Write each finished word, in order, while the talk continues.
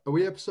Are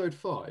we episode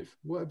 5?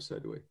 What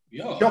episode are we?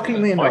 Yeah.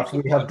 Shockingly enough,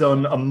 we have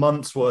done a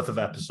month's worth of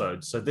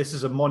episodes. So this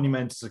is a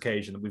monumentous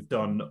occasion that we've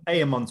done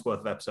a month's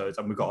worth of episodes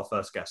and we've got our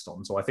first guest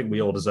on. So I think we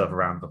all deserve a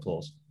round of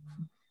applause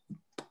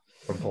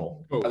from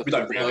Paul. Oh, We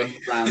don't really.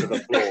 Round of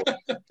applause.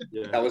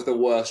 yeah. That was the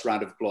worst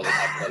round of applause I've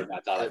heard in my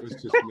It life. was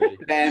just me.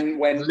 Then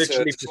went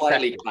Literally to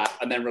slightly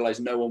clap and then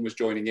realised no one was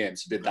joining in.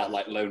 So did that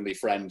like lonely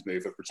friend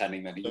move of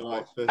pretending that he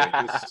was.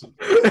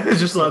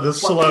 It's just like the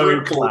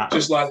slow clap.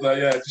 Just like that,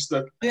 yeah. Just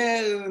the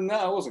Yeah, no,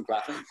 I wasn't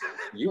clapping.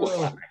 You were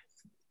clapping.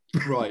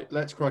 Right,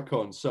 let's crack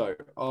on. So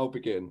I'll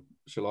begin.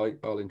 Shall I?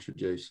 I'll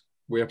introduce.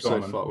 We're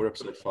episode 5. We're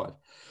episode 5.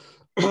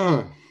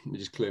 Let me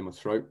just clear my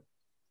throat.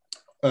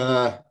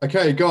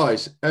 Okay,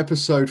 guys,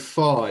 episode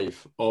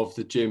 5 of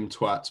the Gym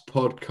Twats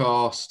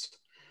podcast.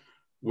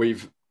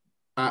 We've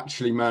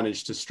actually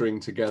managed to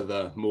string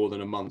together more than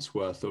a month's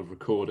worth of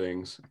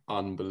recordings.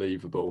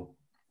 Unbelievable.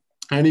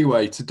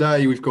 Anyway,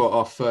 today we've got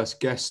our first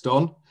guest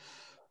on,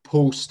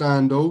 Paul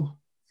Standell,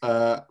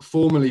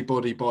 formerly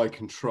Body by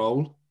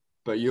Control,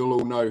 but you'll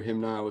all know him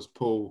now as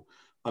Paul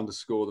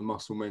 _ the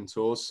Muscle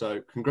Mentors.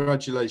 So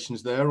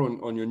congratulations there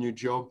on your new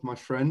job, my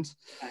friend.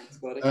 Thanks,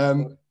 buddy.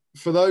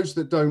 For those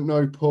that don't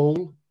know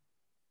Paul,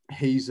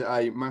 he's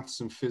a maths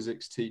and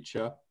physics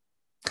teacher.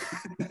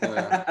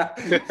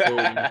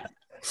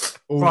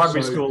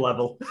 Primary school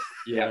level.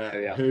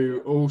 Yeah.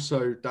 Who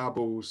also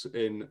dabbles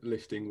in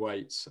lifting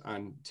weights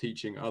and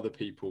teaching other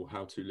people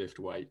how to lift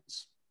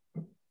weights.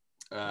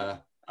 A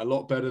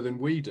lot better than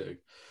we do.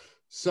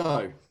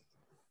 So,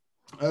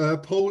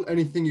 Paul,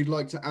 anything you'd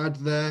like to add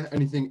there?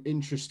 Anything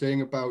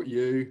interesting about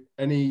you?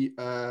 Anything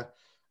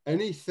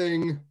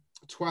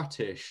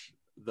twattish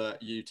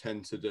that you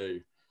tend to do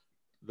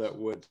that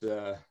would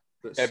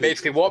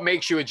basically, what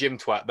makes you a gym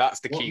twat? That's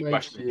the key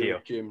question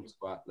here. Gym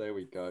twat. There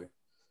we go.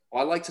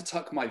 I like to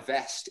tuck my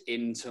vest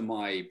into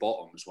my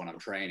bottoms when I'm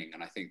training,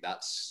 and I think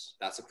that's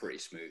a pretty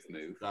smooth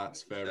move.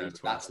 That's very that's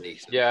twatty.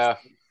 decent. Yeah,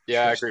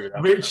 I agree with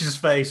that. Rich's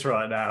face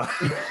right now.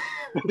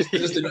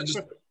 just an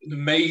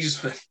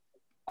amazement.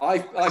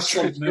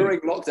 During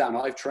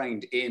lockdown, I've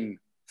trained in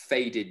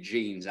faded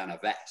jeans and a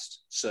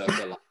vest,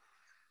 circa like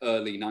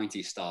early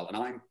 90s style, and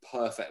I'm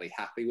perfectly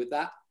happy with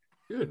that.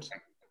 Good.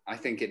 I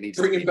think it needs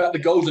Bringing back the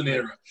golden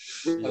era.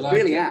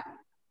 Really am.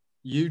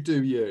 You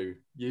do you.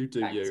 You do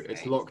Thanks, you. mate.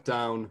 It's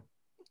lockdown.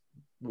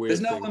 There's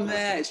no one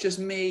there. It's just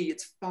me.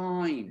 It's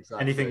fine.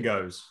 Exactly. Anything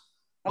goes.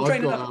 I'm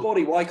training up a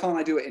body. Why can't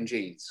I do it in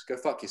jeans? Go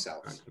fuck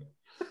yourselves.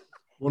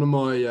 One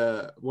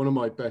of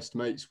my best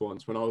mates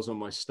once, when I was on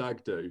my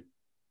stag do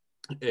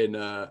in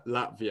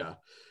Latvia,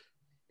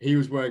 he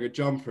was wearing a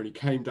jumper and he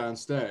came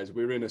downstairs.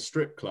 We were in a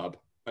strip club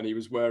and he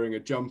was wearing a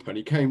jumper and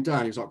he came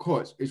down. He was like,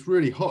 "Oh, it's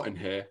really hot in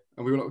here."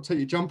 And we were like, "Well, take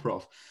your jumper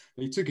off."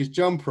 And he took his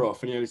jumper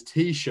off and he had his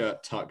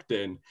t-shirt tucked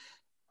in.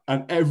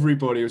 And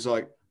everybody was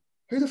like,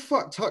 "Who the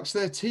fuck tucks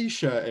their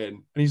t-shirt in?"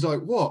 And he's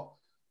like, "What?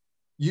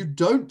 You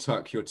don't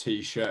tuck your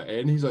t-shirt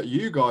in?" He's like,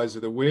 "You guys are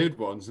the weird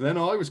ones." And then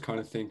I was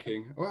kind of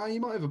thinking, well, you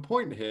might have a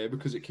point here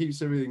because it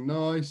keeps everything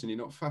nice and you're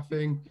not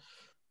faffing.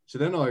 So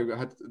then I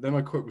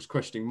was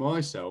questioning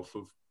myself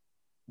of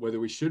whether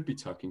we should be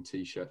tucking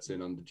t-shirts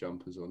in under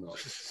jumpers or not.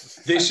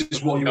 This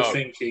is what you're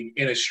thinking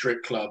in a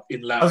strip club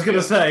in Latvia. I was going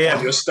to say, yeah.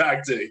 On your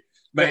stag do.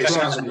 Mate, it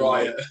sounds a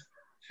riot.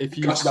 If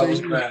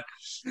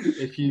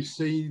you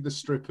see the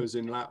strippers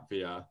in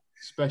Latvia,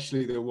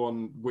 especially the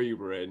one we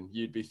were in,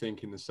 you'd be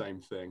thinking the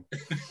same thing.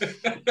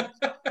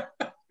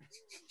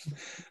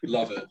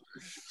 Love it.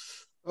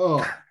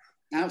 Oh,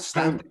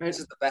 outstanding. This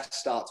is the best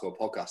start to a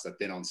podcast I've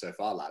been on so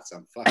far, lads.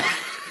 I'm fucking...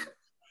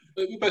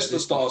 We best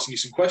start asking you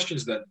some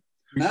questions then.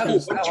 No,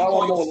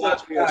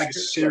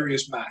 What's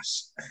serious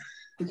mass?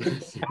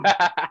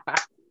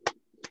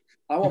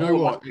 I want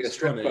more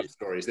strip funny. club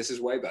stories. This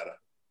is way better.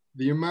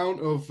 The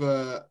amount of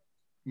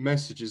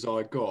messages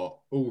I got,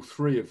 all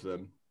 3 of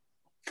them.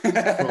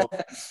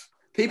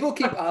 People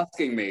keep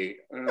asking me.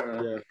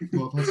 Yeah,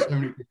 well, I've had so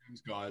many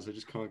DMs, guys. I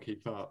just can't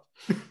keep up.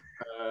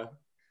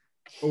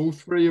 All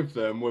 3 of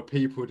them were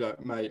people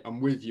that, mate,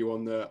 I'm with you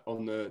on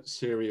the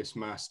serious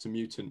mass to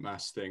mutant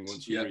mass thing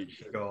once you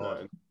reach a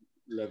certain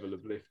level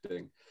of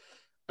lifting.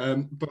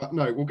 But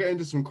no, we'll get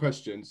into some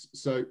questions.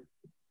 So,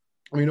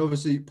 I mean,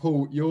 obviously,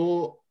 Paul,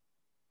 you're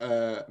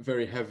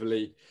very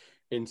heavily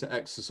into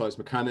exercise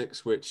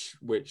mechanics, which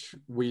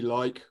we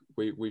like.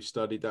 We've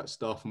studied that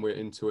stuff and we're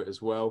into it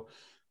as well.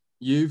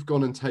 You've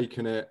gone and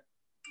taken it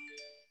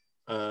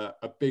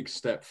a big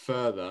step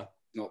further.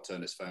 Not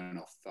turn his phone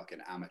off, fucking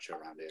amateur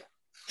around here.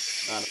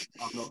 And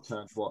I've not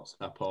turned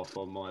WhatsApp off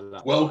on my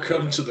laptop.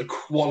 Welcome to the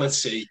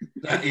quality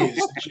that is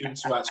the Gym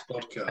Twats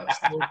podcast.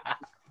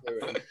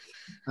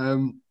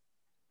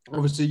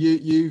 Obviously,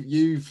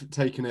 you've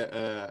taken it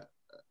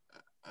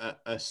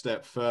a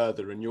step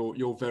further, and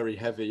you're very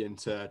heavy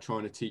into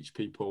trying to teach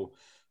people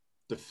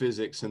the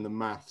physics and the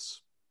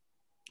maths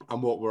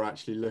and what we're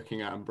actually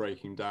looking at and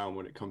breaking down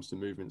when it comes to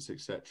movements,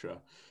 etc.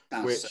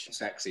 Sounds so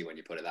sexy when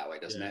you put it that way,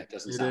 doesn't it? It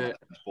doesn't sound like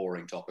the most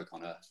boring topic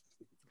on earth.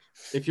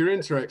 if you're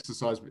into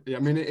exercise, I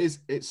mean,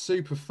 it's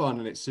super fun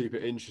and it's super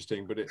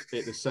interesting, but at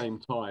the same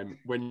time,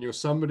 when you're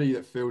somebody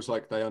that feels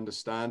like they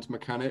understand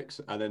mechanics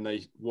and then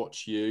they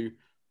watch you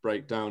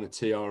break down a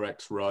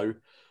TRX row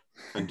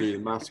and do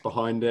the maths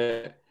behind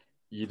it,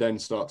 you then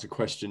start to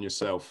question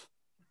yourself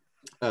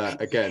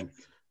again.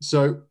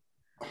 So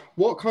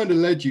what kind of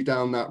led you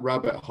down that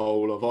rabbit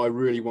hole of I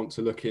really want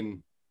to look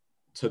into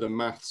the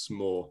maths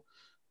more?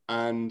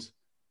 And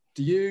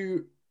do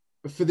you,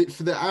 for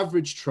the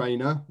average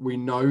trainer, we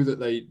know that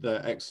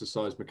their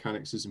exercise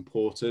mechanics is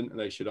important and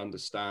they should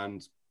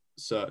understand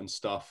certain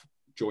stuff,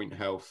 joint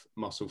health,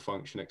 muscle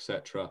function,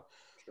 etc.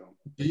 Sure.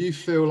 Do you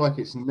feel like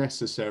it's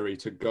necessary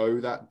to go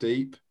that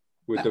deep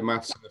with the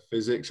maths and the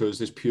physics, or does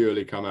this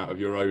purely come out of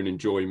your own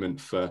enjoyment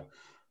for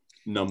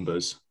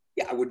numbers?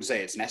 Yeah, I wouldn't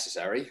say it's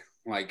necessary.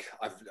 Like,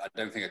 I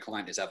don't think a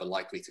client is ever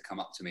likely to come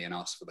up to me and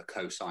ask for the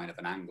cosine of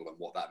an angle and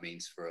what that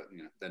means for,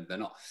 then they're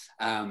not.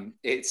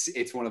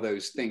 It's one of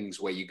those things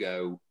where you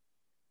go,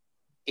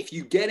 if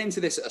you get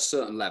into this at a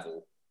certain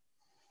level,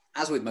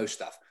 as with most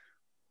stuff,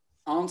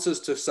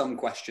 answers to some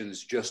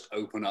questions just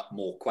open up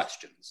more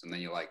questions. And then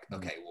you're like,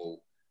 okay,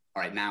 well,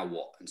 all right, now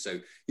what? And so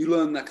you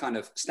learn that kind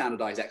of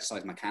standardized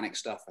exercise mechanics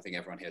stuff. I think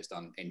everyone here has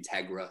done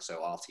Integra, so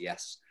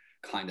RTS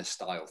kind of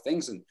style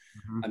things, and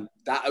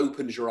that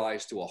opens your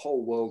eyes to a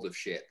whole world of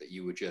shit that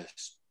you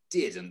just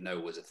didn't know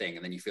was a thing,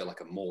 and then you feel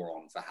like a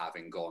moron for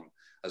having gone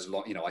as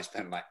long. I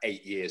spent like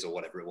 8 years or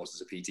whatever it was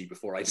as a PT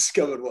before I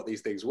discovered what these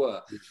things were,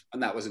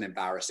 and that was an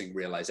embarrassing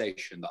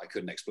realization that I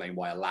couldn't explain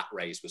why a lat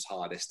raise was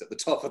hardest at the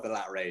top of the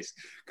lat raise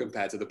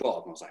compared to the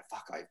bottom. I was like,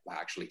 fuck, I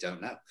actually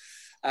don't know.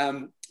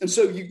 And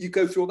so you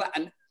go through all that,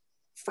 and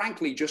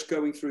frankly, just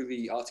going through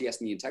the RTS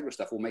and the Integra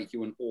stuff will make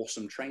you an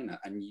awesome trainer,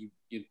 and you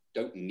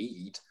don't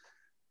need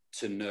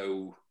to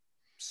know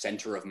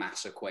center of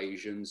mass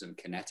equations and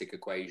kinetic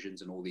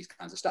equations and all these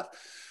kinds of stuff.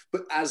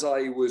 But as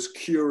I was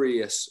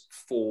curious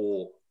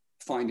for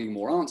finding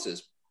more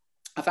answers,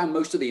 I found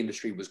most of the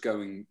industry was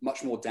going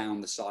much more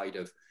down the side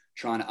of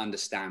trying to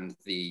understand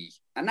the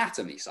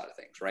anatomy side of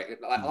things, right?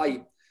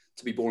 I,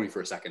 to be boring for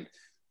a second,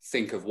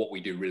 think of what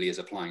we do really as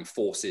applying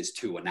forces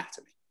to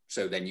anatomy.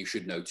 So then you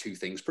should know two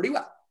things pretty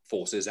well: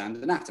 forces and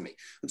anatomy.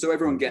 And so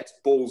everyone gets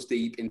balls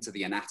deep into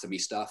the anatomy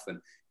stuff. And,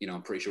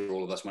 I'm pretty sure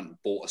all of us went and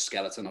bought a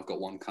skeleton. I've got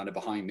one kind of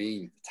behind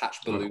me,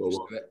 attached balloons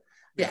to it.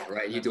 Yeah,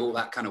 right. You do all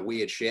that kind of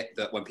weird shit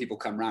that when people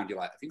come around, you're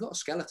like, have you got a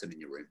skeleton in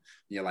your room? And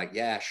you're like,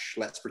 yeah,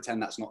 let's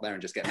pretend that's not there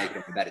and just get naked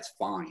on the bed. It's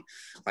fine.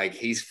 Like,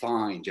 he's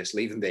fine. Just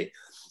leave him be.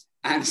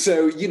 And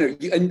so,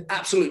 and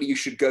absolutely you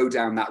should go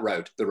down that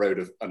road, the road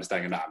of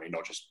understanding anatomy,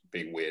 not just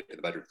being weird in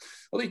the bedroom.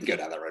 Well, you can go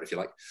down that road if you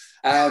like.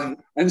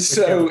 And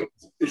so,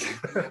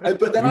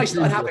 but then I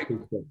started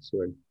having...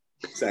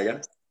 Say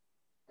again?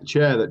 The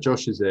chair that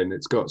Josh is in,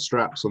 it's got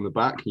straps on the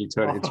back. Can you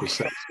turn it into a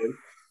sex swing?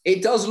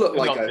 It does look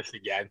like this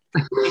again.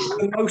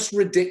 the most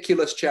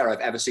ridiculous chair I've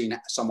ever seen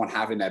someone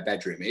have in their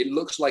bedroom. It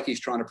looks like he's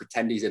trying to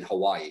pretend he's in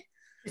Hawaii.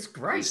 It's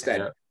great.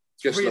 Instead, it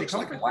just really looks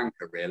like a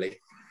wanker, really.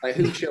 Like,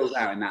 who chills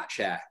out in that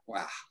chair?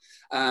 Wow.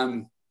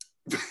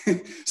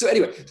 So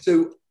anyway,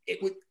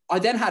 I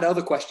then had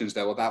other questions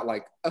though about,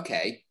 like,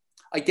 okay,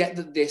 I get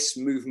that this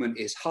movement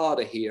is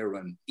harder here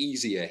and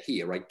easier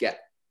here. I get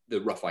the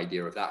rough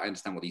idea of that. I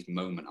understand what these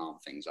moment arm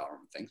things are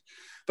and things,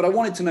 but I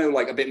wanted to know,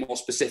 like, a bit more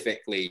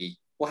specifically,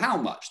 well, how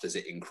much does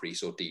it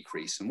increase or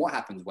decrease? And what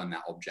happens when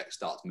that object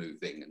starts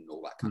moving and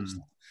all that kind of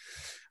stuff?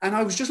 And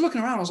I was just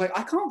looking around. I was like,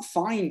 I can't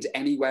find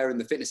anywhere in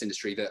the fitness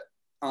industry that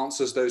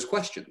answers those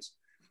questions.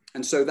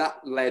 And so that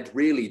led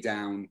really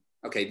down,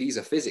 okay, these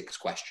are physics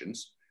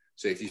questions.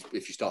 So if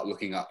you start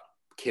looking up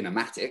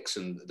kinematics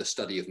and the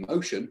study of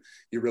motion,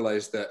 you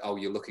realize that, oh,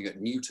 you're looking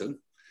at Newton.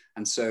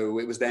 And so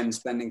it was then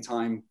spending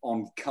time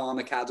on Khan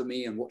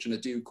Academy and watching a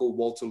dude called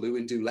Walter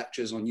Lewin do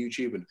lectures on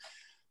YouTube and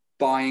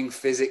buying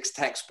physics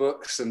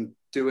textbooks and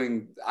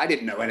I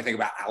didn't know anything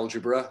about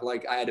algebra.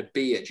 Like, I had a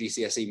B at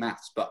GCSE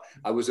maths, but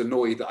I was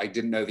annoyed that I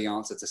didn't know the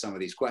answer to some of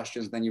these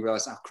questions. Then you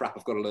realize, oh crap,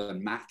 I've got to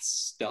learn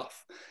maths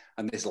stuff.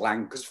 And this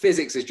language, because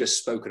physics is just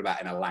spoken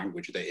about in a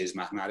language that is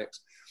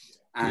mathematics.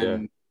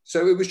 And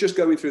so it was just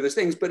going through those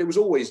things, but it was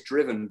always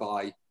driven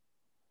by,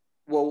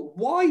 well,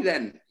 why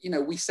then?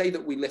 We say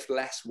that we lift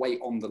less weight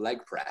on the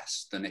leg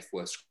press than if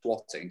we're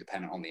squatting,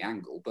 depending on the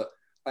angle. But,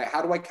 like,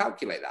 how do I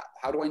calculate that?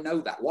 How do I know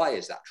that? Why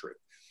is that true?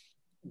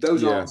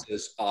 Those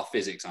answers are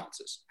physics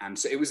answers. And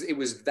so it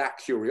was that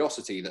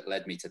curiosity that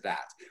led me to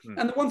that.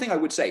 And the one thing I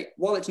would say,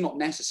 while it's not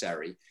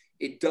necessary,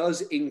 it does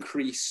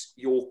increase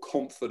your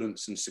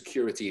confidence and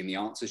security in the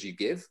answers you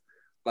give.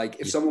 Like,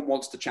 if someone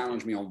wants to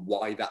challenge me on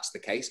why that's the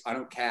case, I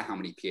don't care how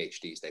many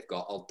PhDs they've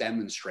got. I'll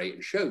demonstrate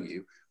and show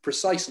you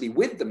precisely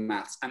with the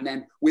maths and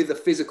then with a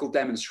physical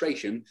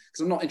demonstration, because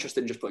I'm not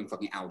interested in just putting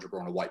fucking algebra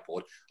on a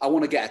whiteboard. I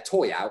want to get a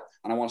toy out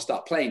and I want to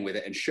start playing with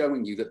it and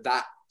showing you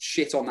that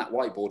shit on that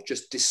whiteboard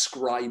just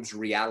describes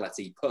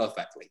reality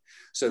perfectly.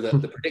 So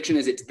that the prediction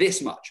is it's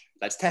this much.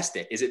 Let's test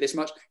it. Is it this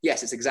much?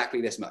 Yes, it's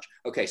exactly this much.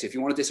 Okay, so if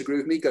you want to disagree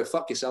with me, go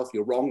fuck yourself.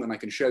 You're wrong, and I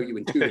can show you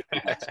in 2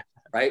 different ways,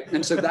 right?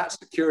 And so that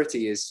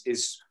security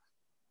is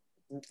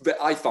that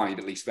I find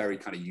at least very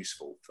kind of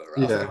useful for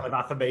Yeah. An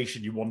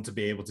affirmation you want to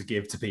be able to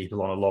give to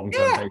people on a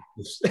long-term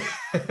basis.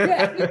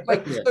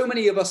 like so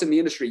many of us in the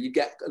industry, you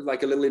get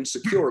like a little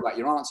insecure about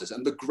your answers.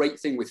 And the great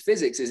thing with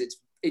physics is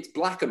it's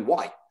black and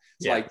white.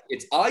 It's like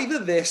it's either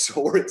this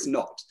or it's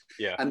not.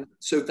 Yeah. And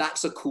so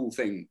that's a cool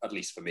thing, at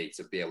least for me,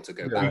 to be able to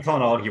go back. You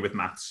can't argue with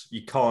maths.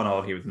 You can't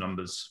argue with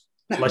numbers.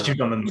 Unless you've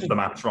done the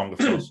maths wrong, of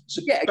course.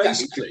 So exactly.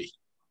 basically,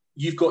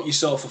 you've got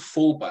yourself a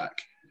fallback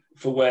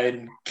for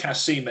when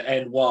Kasim at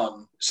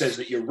N1 says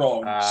that you're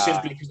wrong,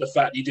 simply because of the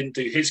fact you didn't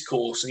do his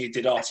course and you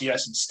did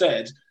RTS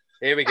instead.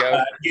 Here we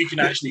go. You can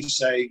actually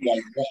say,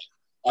 like, right,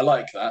 I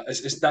like that.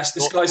 That's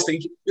this guy's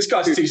thinking. This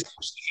guy's too.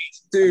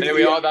 Dude, there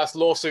we are. That's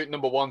lawsuit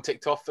number 1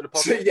 ticked off for the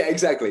podcast. So, yeah,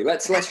 exactly.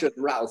 Let's just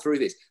rattle through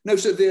this. No,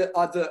 so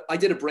I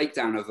did a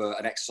breakdown of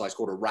an exercise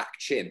called a rack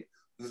chin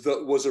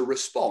that was a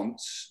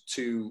response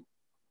to.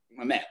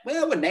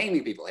 Well, we're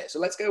naming people here, so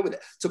let's go with it.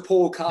 To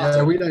Paul Carter.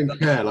 Yeah, we don't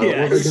care. Like,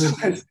 Yeah. what we're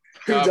gonna...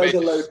 Who does a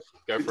load?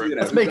 Go for it.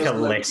 Let's make a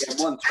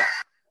list.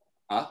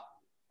 Huh?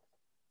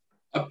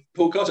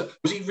 Paul Carter,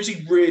 was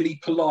he really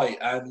polite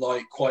and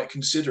like quite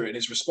considerate in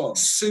his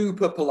response?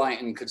 Super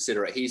polite and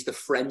considerate. He's the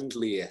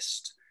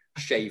friendliest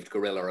shaved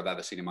gorilla I've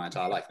ever seen in my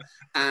entire life.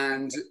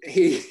 And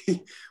he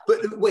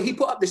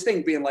put up this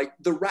thing being like,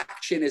 the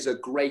rack chin is a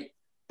great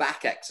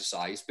back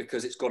exercise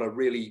because it's got a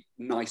really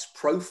nice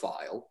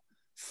profile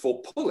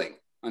for pulling.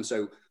 And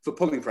so for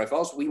pulling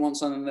profiles, we want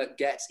something that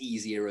gets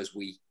easier as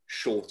we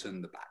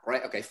shorten the back,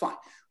 right? Okay, fine.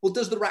 Well,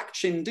 does the rack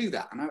chin do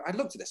that? And I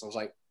looked at this, I was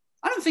like,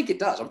 I don't think it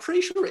does. I'm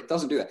pretty sure it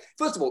doesn't do that.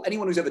 First of all,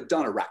 anyone who's ever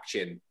done a rack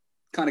chin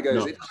kind of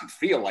goes, it doesn't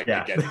feel like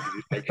you're getting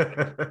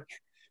it.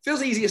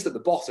 Feels easiest at the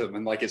bottom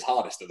and like it's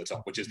hardest at the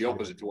top, which is the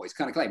opposite to what he's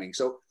kind of claiming.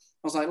 So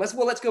I was like,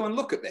 let's go and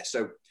look at this.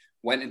 So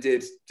went and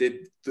did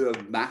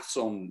the maths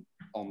on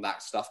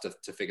that stuff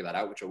to figure that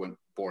out, which I won't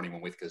bore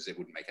anyone with because it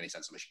wouldn't make any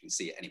sense unless you can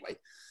see it anyway.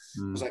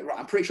 I was like, right,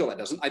 I'm pretty sure that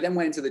doesn't. I then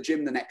went into the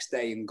gym the next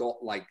day and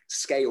got like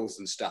scales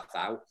and stuff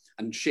out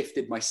and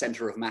shifted my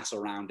center of mass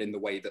around in the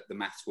way that the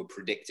maths would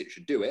predict it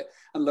should do it.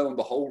 And lo and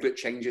behold, it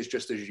changes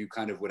just as you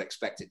kind of would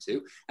expect it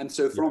to. And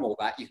so from all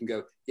that, you can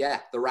go, yeah,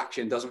 the rack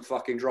chin doesn't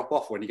fucking drop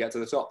off when you get to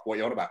the top. What are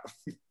you on about?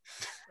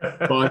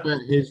 But I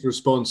bet his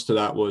response to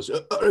that was,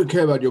 I don't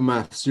care about your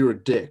maths, you're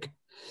a dick.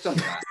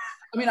 Something like that.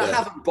 I mean, I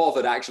haven't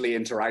bothered actually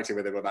interacting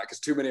with him about that because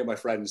too many of my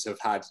friends have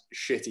had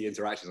shitty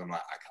interactions. I'm like,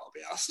 I can't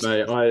be asked.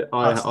 Mate,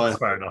 That's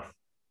fair enough.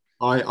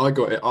 I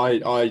got it.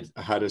 I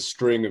had a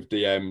string of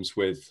DMs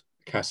with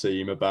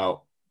Kasim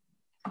about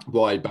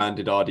why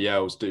banded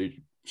RDLs do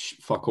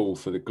fuck all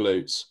for the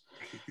glutes.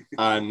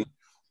 And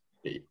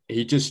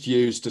he just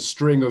used a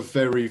string of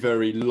very,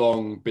 very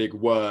long, big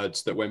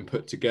words that when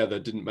put together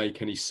didn't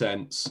make any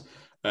sense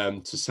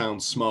to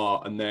sound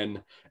smart. And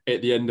then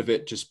at the end of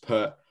it, just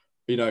put,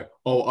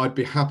 I'd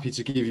be happy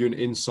to give you an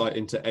insight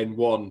into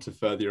N1 to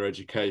further your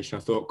education.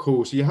 I thought,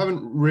 cool. So you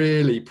haven't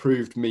really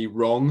proved me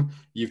wrong.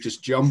 You've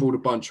just jumbled a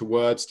bunch of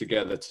words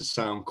together to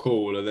sound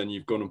cool, and then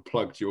you've gone and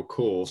plugged your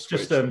course.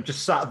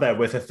 Just sat there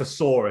with a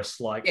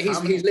thesaurus, like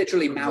he's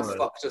literally mouth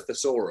fucked a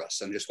thesaurus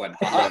and just went,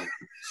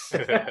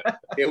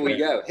 here we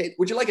go. Hey,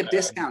 would you like a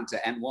discount to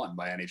N1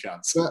 by any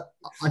chance? But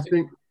I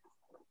think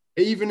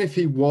even if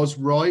he was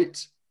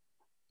right,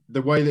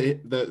 the way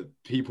that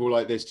people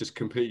like this just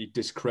completely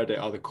discredit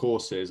other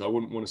courses, I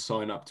wouldn't want to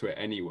sign up to it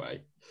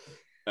anyway.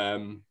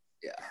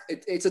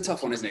 It's a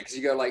tough one, isn't it? Because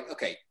you go like,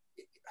 okay,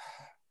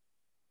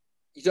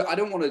 I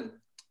don't want to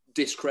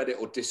discredit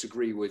or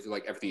disagree with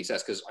like everything he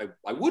says because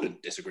I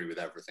wouldn't disagree with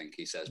everything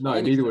he says. No,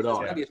 neither would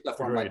I. Stuff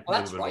where I'm like, well,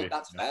 that's right,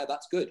 that's fair,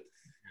 that's good.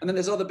 And then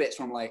there's other bits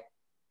where I'm like,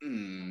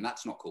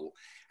 that's not cool.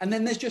 And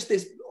then there's just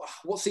this,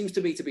 what seems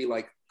to be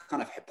like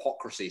kind of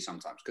hypocrisy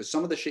sometimes, because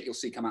some of the shit you'll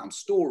see come out on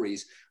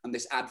stories and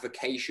this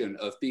advocation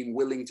of being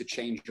willing to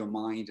change your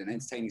mind and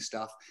entertaining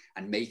stuff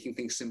and making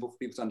things simple for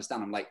people to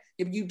understand. I'm like,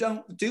 yeah, but you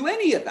don't do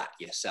any of that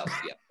yourself,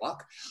 you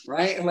fuck,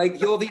 right?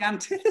 Like you're the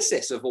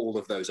antithesis of all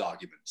of those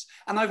arguments.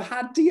 And I've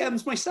had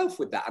DMs myself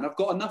with that, and I've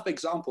got enough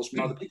examples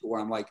from other people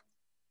where I'm like,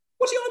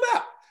 what's he on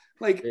about?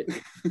 Like,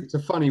 it's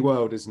a funny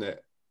world, isn't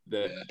it?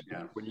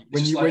 When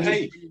you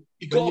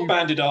got a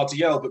banded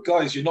RDL, but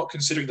guys, you're not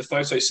considering the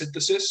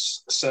photosynthesis,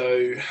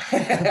 so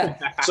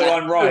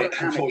I'm right,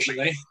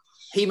 unfortunately.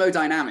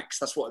 Hemodynamics,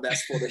 that's what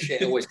the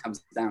shit always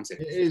comes down to.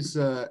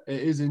 It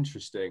is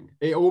interesting.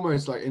 It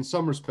almost, like, in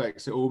some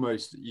respects,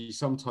 you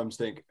sometimes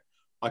think,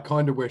 I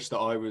kind of wish that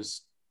I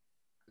was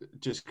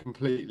just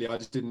I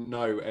just didn't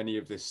know any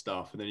of this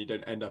stuff, and then you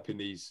don't end up in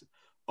these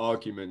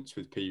arguments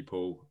with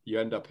people. You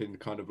end up in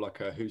kind of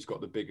like a who's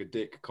got the bigger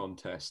dick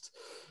contest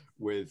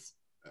with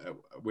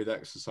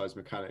exercise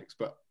mechanics.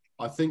 But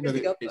I think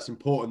that it's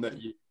important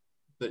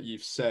that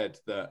you've said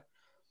that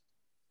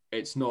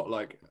it's not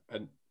like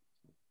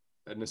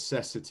a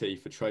necessity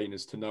for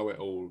trainers to know it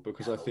all,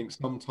 because I think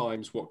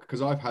sometimes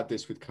because I've had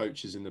this with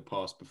coaches in the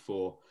past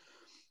before,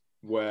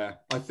 where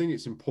I think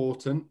it's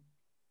important,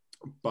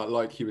 but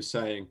like you were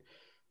saying,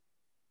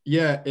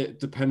 yeah, it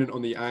dependent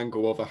on the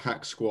angle of a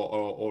hack squat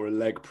or a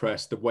leg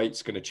press, the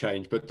weight's going to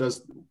change. But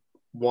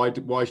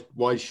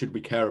why should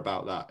we care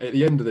about that? At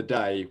the end of the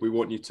day, we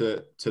want you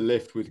to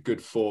lift with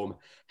good form,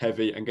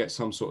 heavy, and get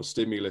some sort of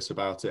stimulus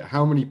about it.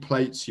 How many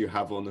plates you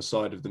have on the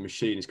side of the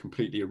machine is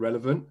completely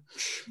irrelevant.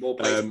 More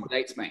plates, more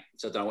dates, mate.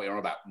 So I don't know what you're on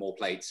about. More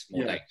plates,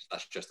 more dates.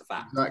 That's just a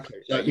fact. Exactly.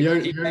 So Like,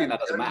 you keep saying that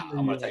doesn't matter.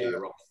 I'm going to tell you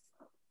you're wrong.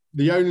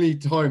 The only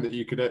time that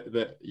you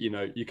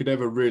could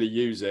ever really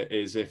use it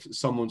is if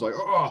someone's like,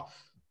 oh,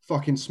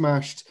 fucking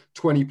smashed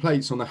 20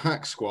 plates on the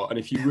hack squat, and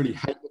if you really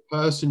hate the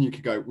person, you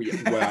could go,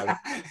 well,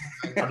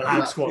 and the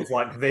hack squat's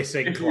like this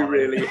incline. If you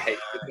really hate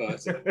the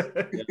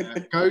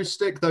person, go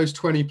stick those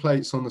 20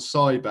 plates on the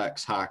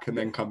Cybex hack, and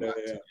then come back.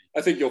 To me.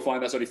 I think you'll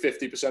find that's only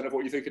 50% of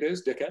what you think it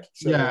is, dickhead.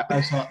 So. Yeah,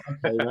 that's like,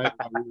 okay, mate,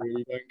 I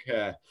really don't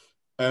care.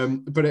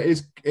 But it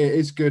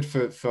is good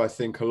for I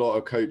think a lot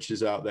of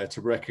coaches out there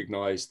to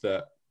recognise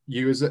that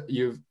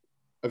you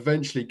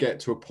eventually get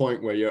to a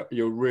point where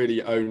you're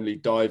really only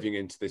diving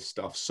into this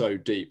stuff so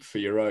deep for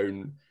your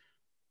own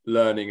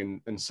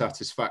learning and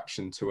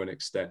satisfaction to an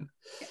extent.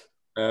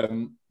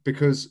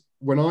 Because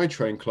when I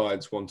train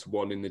clients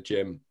one-to-one in the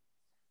gym,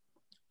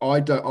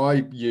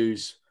 I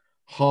use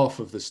half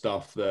of the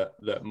stuff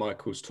that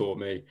Michael's taught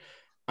me,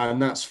 and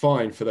that's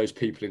fine for those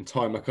people in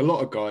time. Like a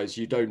lot of guys,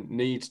 you don't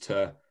need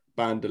to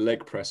band a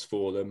leg press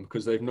for them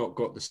because they've not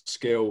got the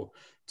skill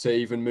to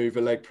even move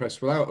a leg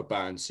press without a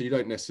band, so you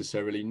don't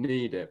necessarily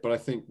need it. But I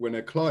think when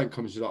a client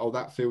comes to like, oh,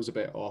 that feels a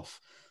bit off,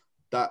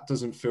 that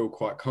doesn't feel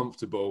quite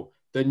comfortable,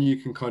 then you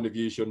can kind of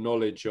use your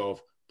knowledge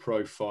of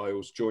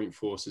profiles, joint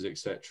forces,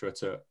 etc.,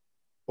 to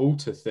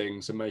alter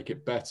things and make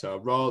it better,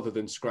 rather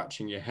than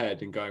scratching your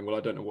head and going, well,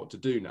 I don't know what to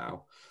do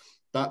now.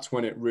 That's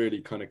when it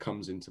really kind of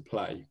comes into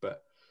play.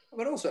 But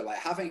also, like,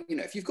 having,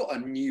 if you've got a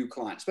new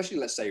client, especially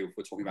let's say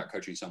we're talking about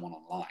coaching someone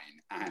online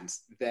and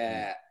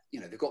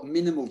they've got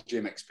minimal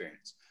gym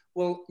experience.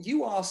 Well,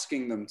 you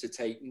asking them to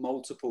take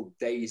multiple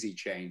daisy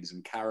chains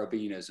and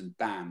carabiners and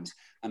bands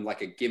and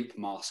like a gimp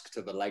mask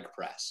to the leg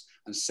press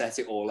and set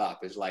it all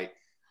up is like,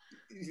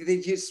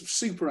 it's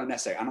super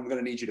unnecessary. And I'm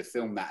going to need you to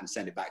film that and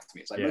send it back to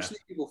me. It's like most of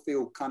these people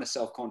feel kind of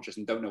self-conscious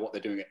and don't know what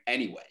they're doing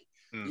anyway.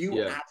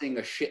 Adding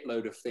a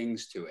shitload of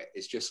things to it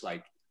is just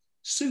like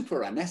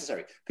super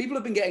unnecessary. People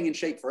have been getting in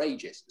shape for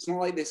ages. It's not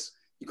like this.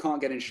 You can't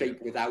get in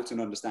shape without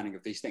an understanding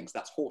of these things.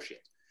 That's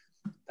horseshit.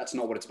 That's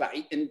not what it's about.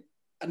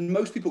 And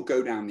most people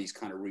go down these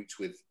kind of routes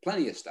with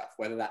plenty of stuff,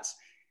 whether that's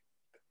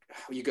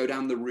you go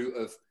down the route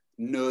of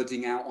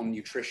nerding out on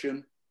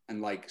nutrition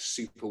and like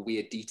super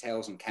weird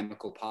details and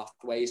chemical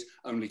pathways,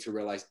 only to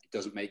realize it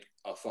doesn't make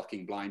a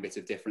fucking blind bit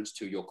of difference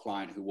to your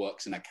client who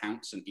works in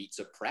accounts and eats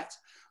a Pret.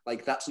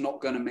 Like, that's not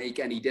going to make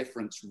any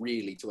difference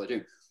really to what they're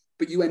doing.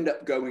 But you end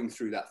up going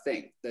through that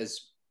thing.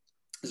 There's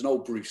an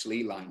old Bruce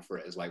Lee line for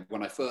it. It's like,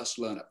 when I first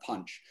learned a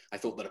punch, I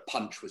thought that a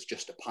punch was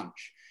just a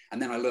punch.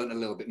 And then I learned a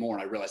little bit more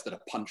and I realized that a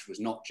punch was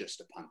not just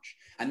a punch.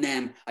 And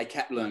then I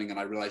kept learning and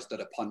I realized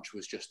that a punch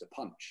was just a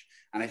punch.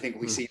 And I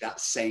think we see that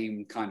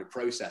same kind of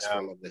process for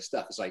all of this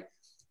stuff. It's like,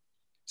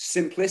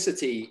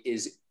 simplicity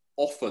is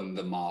often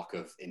the mark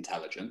of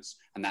intelligence.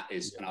 And that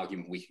is an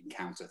argument we can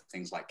counter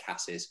things like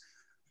Cass's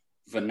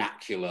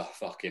vernacular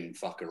fucking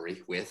fuckery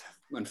with,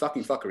 and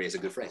fucking fuckery is a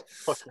good phrase.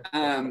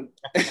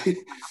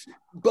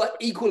 But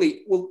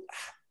equally, well,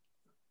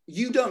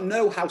 you don't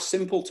know how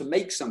simple to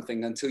make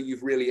something until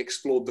you've really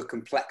explored the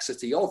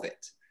complexity of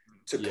it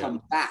to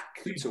come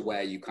back to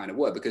where you kind of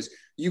were, because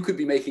you could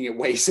be making it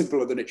way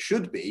simpler than it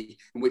should be,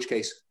 in which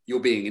case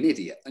you're being an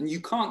idiot. And you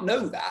can't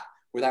know that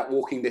without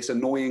walking this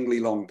annoyingly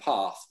long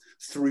path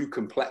through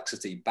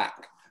complexity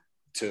back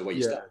to where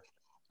you started.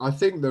 I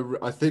think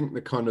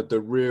the kind of the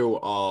real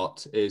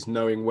art is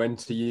knowing when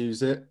to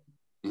use it.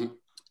 Mm-hmm.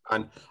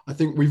 And I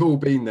think we've all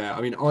been there.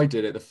 I mean, I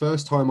did it. The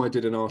first time I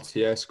did an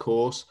RTS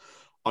course,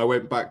 I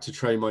went back to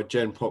train my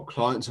Gen Pop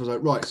clients. I was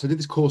like, right, so I did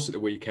this course at the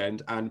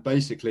weekend, and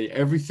basically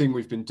everything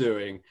we've been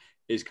doing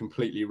is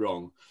completely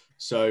wrong.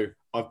 So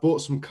I've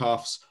bought some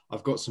cuffs,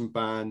 I've got some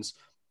bands.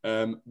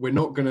 We're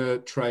not going to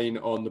train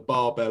on the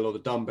barbell or the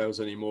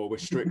dumbbells anymore. We're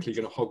strictly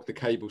going to hog the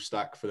cable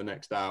stack for the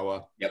next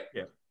hour.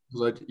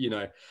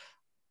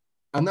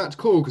 And that's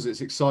cool because it's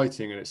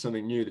exciting and it's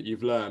something new that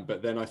you've learned.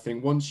 But then I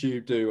think once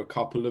you do a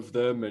couple of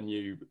them and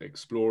you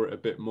explore it a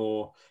bit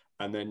more,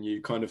 and then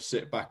you kind of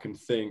sit back and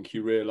think,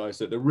 you realize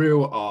that the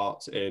real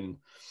art in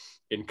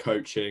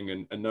coaching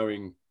and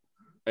knowing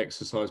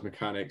exercise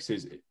mechanics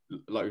is,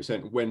 like we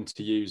said, when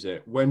to use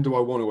it. When do I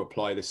want to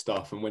apply this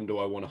stuff and when do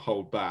I want to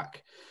hold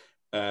back?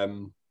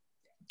 And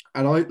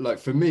I, like,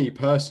 for me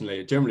personally,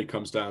 it generally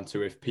comes down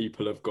to if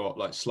people have got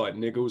like slight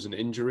niggles and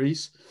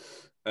injuries,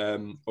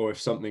 or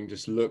if something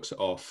just looks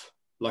off.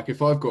 Like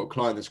if I've got a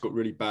client that's got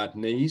really bad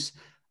knees,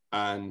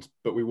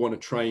 but we want to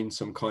train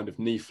some kind of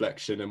knee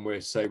flexion,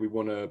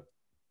 and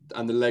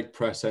and the leg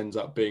press ends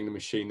up being the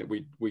machine that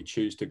we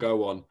choose to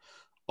go on,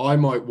 I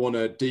might want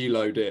to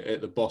deload it at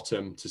the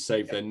bottom to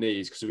save their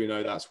knees, because we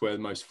know that's where the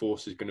most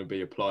force is going to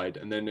be applied,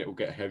 and then it will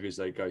get heavy as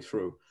they go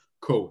through.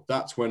 Cool.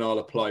 That's when I'll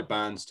apply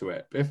bands to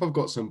it. But if I've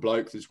got some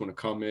bloke that just want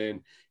to come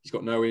in, he's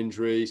got no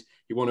injuries,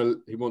 he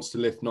wants to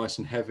lift nice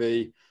and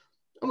heavy,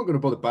 I'm not going to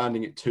bother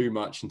banding it too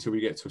much until we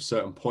get to a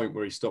certain point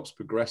where he stops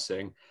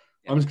progressing.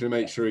 I'm just going to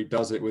make sure he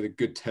does it with a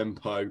good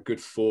tempo, good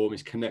form.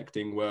 He's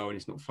connecting well, and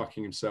he's not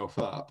fucking himself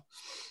up.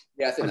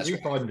 Yeah, I think I do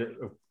find it.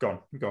 Oh, go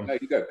on. No,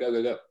 you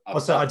go.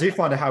 Also, I do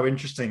find it how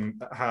interesting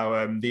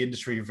how the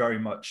industry very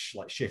much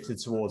like shifted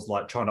towards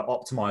like trying to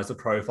optimize the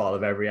profile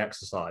of every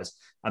exercise,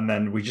 and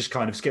then we just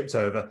kind of skipped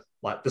over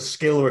like the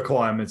skill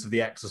requirements of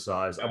the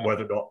exercise and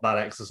whether or not that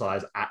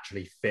exercise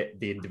actually fit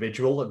the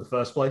individual in the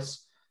first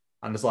place.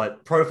 And it's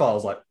like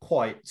profiles like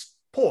quite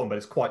important, but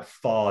it's quite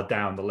far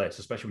down the list,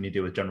 especially when you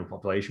deal with general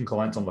population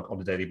clients on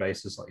a daily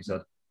basis, like you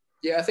said.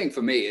 Yeah, I think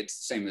for me, it's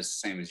the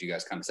same as you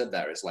guys kind of said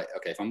there. It's like,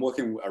 okay, if I'm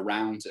working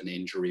around an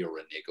injury or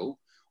a niggle,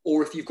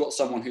 or if you've got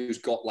someone who's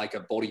got like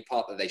a body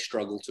part that they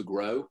struggle to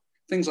grow,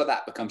 things like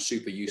that become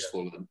super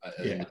useful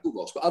in the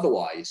toolbox. But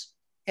otherwise,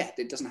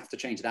 it doesn't have to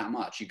change that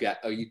much. You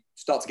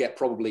start to get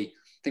probably,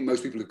 I think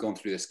most people who've gone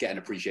through this get an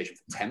appreciation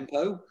for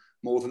tempo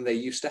more than they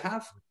used to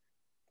have,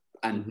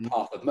 and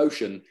path of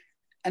motion.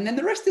 And then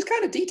the rest is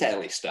kind of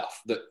detail-y stuff,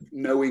 that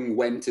knowing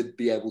when to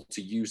be able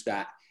to use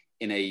that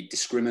in a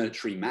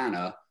discriminatory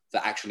manner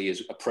that actually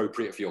is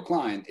appropriate for your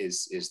client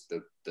is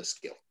the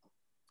skill.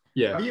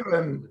 Yeah. Are you,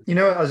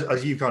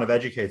 as you've kind of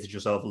educated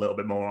yourself a little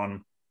bit more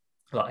on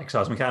like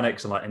exercise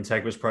mechanics and like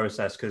Integra's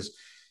process, because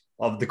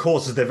of the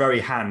courses, they're very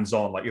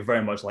hands-on, like you're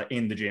very much like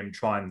in the gym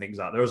trying things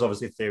out. There is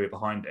obviously a theory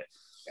behind it.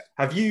 Yeah.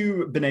 Have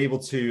you been able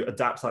to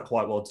adapt that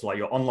quite well to like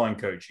your online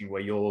coaching,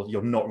 where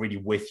you're not really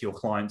with your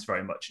clients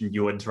very much, and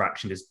your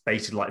interaction is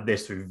basically like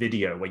this through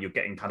video, where you're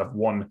getting kind of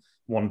one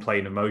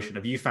plane of motion?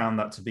 Have you found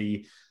that to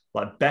be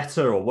like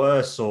better or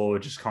worse, or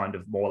just kind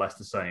of more or less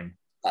the same?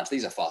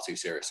 These are far too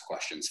serious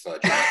questions for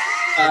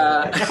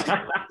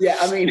yeah,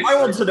 I mean, I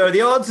want to know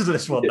the answer to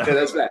this one.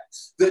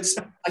 That's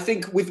I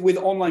think with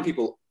online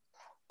people,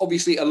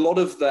 obviously a lot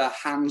of the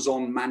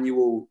hands-on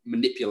manual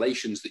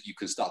manipulations that you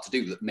can start to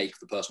do that make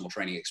the personal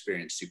training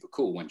experience super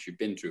cool once you've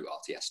been through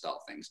RTS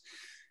style things.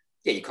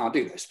 Yeah, you can't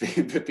do those.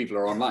 People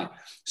are online.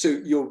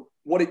 So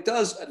what it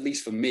does, at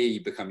least for me,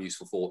 become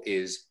useful for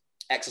is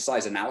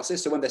exercise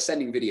analysis. So when they're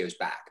sending videos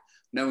back,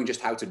 knowing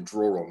just how to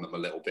draw on them a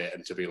little bit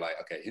and to be like,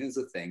 okay, here's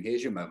the thing,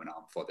 here's your moment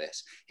arm for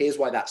this. Here's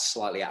why that's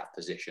slightly out of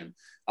position.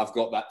 I've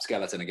got that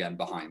skeleton again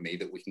behind me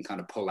that we can kind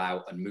of pull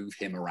out and move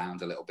him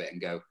around a little bit and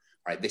go, all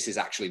right, this is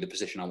actually the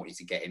position I want you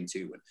to get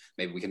into. And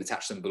maybe we can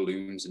attach some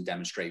balloons and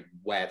demonstrate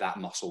where that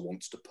muscle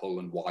wants to pull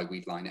and why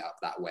we line it up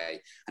that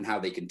way and how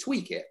they can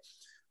tweak it.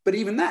 But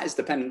even that is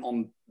dependent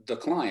on the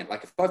client.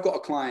 Like if I've got a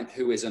client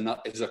who is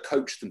a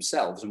coach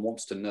themselves and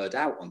wants to nerd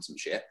out on some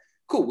shit,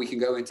 cool, we can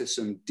go into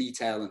some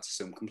detail, into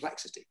some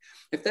complexity.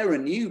 If they're a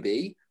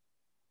newbie,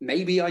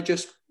 maybe I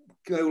just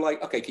go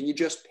like, okay, can you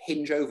just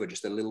hinge over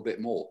just a little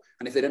bit more?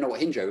 And if they don't know what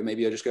hinge over,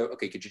 maybe I just go,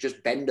 okay, could you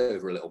just bend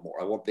over a little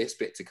more? I want this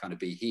bit to kind of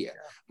be here,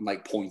 and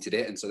like point at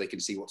it, and so they can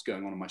see what's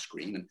going on my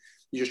screen. And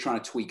you're just trying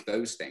to tweak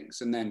those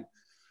things. And then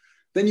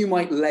you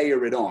might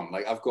layer it on.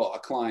 Like I've got a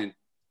client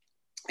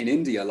in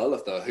India,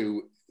 Lalitha,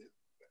 who,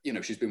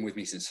 she's been with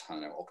me since, I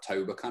don't know,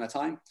 October kind of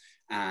time,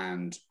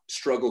 and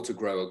struggled to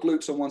grow her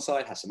glutes on one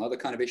side, has some other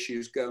kind of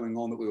issues going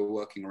on that we were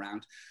working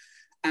around.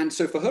 And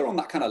so for her on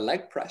that kind of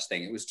leg press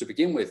thing, it was to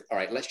begin with, all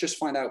right, let's just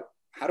find out,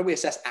 how do we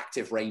assess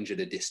active range at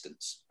a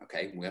distance?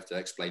 Okay, and we have to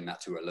explain that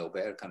to her a little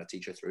bit and kind of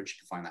teach her through, and she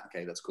can find that,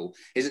 okay, that's cool.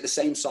 Is it the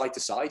same side to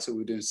side? So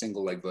we're doing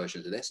single leg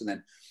versions of this, and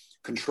then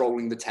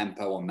controlling the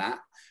tempo on that.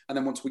 And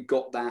then once we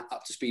got that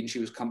up to speed and she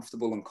was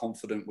comfortable and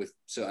confident with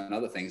certain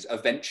other things,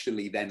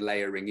 eventually then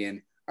layering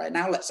in, all right,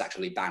 now let's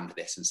actually band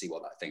this and see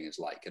what that thing is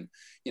like. And,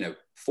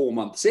 4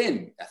 months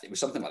in, I think it was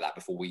something like that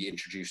before we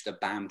introduced a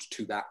band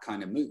to that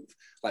kind of move.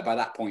 Like by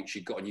that point,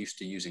 she'd gotten used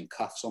to using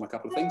cuffs on a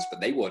couple of things, but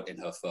they weren't in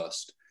her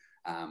first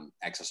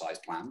exercise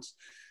plans.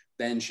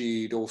 Then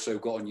she'd also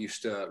gotten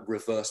used to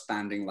reverse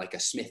banding like a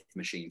Smith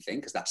machine thing,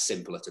 because that's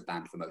simpler to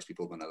band for most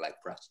people than a leg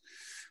press.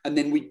 And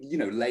then we,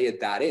 layered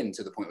that in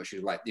to the point where she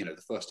was like, the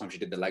first time she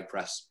did the leg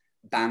press,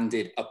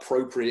 banded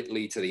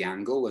appropriately to the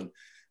angle,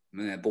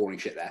 and boring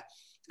shit there.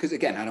 Because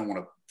again, I don't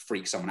want to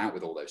freak someone out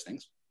with all those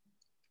things.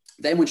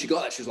 Then when she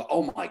got that, she was like,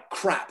 oh my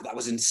crap, that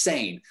was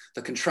insane.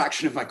 The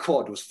contraction of my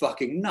quad was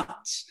fucking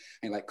nuts.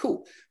 And you're like,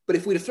 cool. But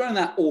if we'd have thrown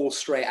that all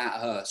straight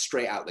at her,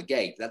 straight out the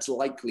gate, that's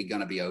likely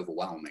going to be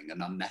overwhelming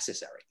and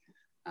unnecessary.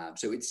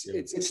 So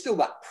it's still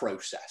that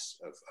process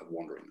of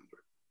wandering them through.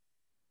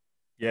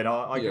 Yeah,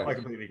 no, I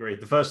completely agree.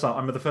 The first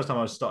time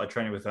I started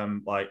training with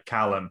like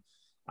Callum,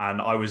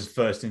 and I was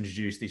first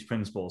introduced to these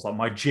principles, like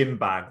my gym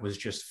bag was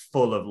just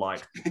full of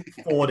like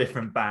 4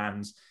 different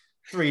bands,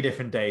 3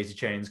 different daisy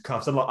chains,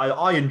 cuffs. And like,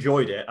 I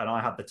enjoyed it, and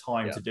I had the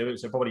time to do it.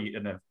 So probably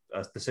in the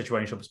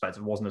situational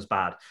perspective, it wasn't as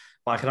bad.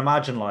 But I can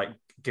imagine like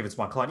giving it to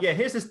my client,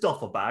 here's this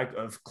duffel bag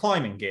of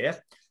climbing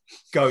gear.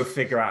 Go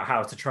figure out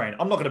how to train.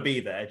 I'm not going to be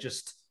there.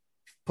 Just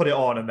put it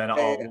on, and then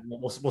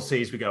we'll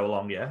see as we go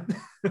along. Yeah,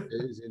 it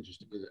is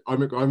interesting. I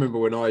remember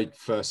when I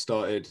first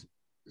started.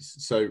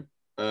 So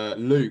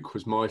Luke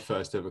was my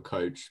first ever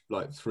coach,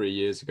 like 3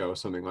 years ago or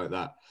something like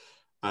that,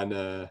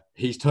 and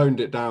he's toned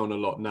it down a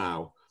lot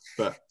now.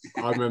 But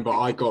I remember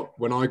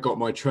when I got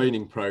my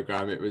training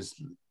program, it was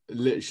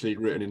literally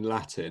written in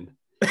Latin.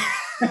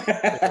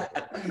 Yeah,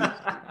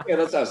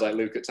 that sounds like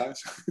Luke at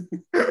times.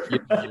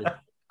 Yeah.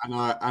 And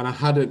I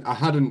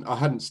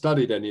hadn't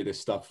studied any of this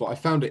stuff, but I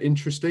found it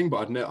interesting,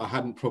 but I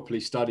hadn't properly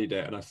studied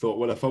it. And I thought,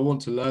 well, if I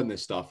want to learn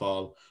this stuff,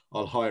 I'll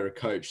hire a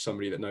coach,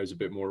 somebody that knows a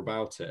bit more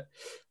about it.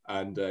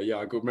 And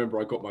remember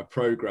I got my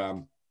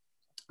program,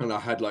 and I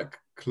had like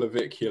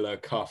clavicular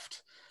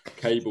cuffed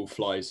cable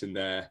flies in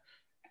there,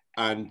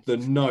 and the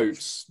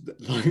notes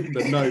are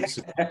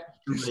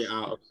straight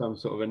out of some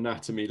sort of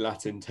anatomy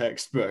Latin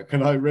textbook.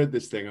 And I read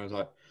this thing, I was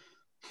like,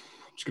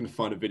 I'm just going to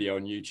find a video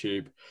on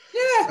YouTube.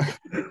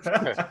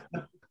 Yeah.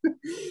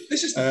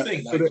 This is the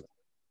thing. Like,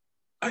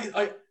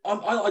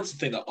 I like to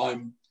think that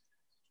I'm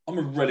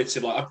a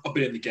relative. Like, I've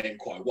been in the game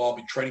quite a while. I've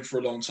been training for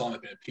a long time.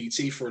 I've been a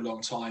PT for a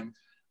long time,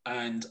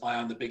 and I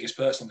am the biggest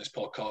person on this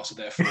podcast. So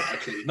therefore, I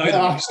clearly know the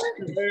most.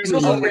 It's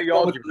not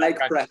really leg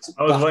press.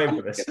 I was waiting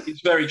for this.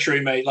 It's very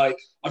true, mate. Like,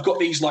 I've got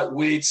these like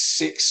weird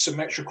 6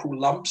 symmetrical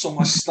lumps on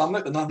my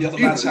stomach that none of the other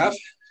lads have.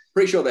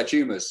 Pretty sure they're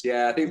tumours.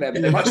 Yeah, I think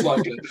they're much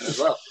likely as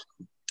well.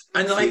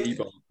 And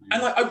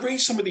I read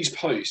some of these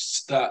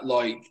posts that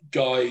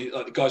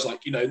the guys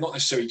like, you know, not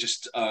necessarily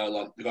just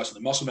like the guys on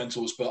the Muscle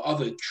Mentors, but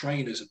other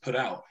trainers have put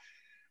out.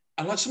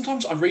 And like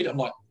sometimes I read it, I'm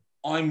like,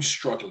 I'm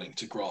struggling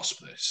to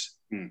grasp this.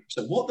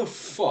 So what the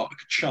fuck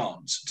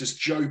chance does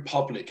Joe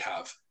Public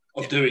have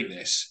of doing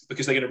this?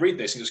 Because they're going to read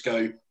this and just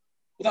go,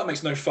 well, that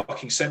makes no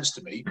fucking sense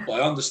to me, but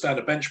I understand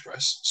a bench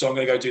press, so I'm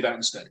going to go do that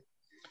instead.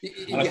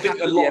 And I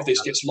think a lot of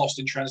this gets lost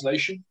in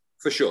translation.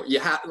 For sure.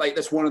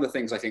 That's one of the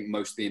things I think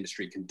most of the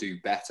industry can do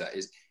better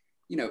is,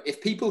 you know,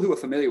 if people who are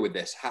familiar with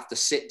this have to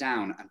sit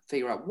down and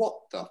figure out what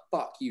the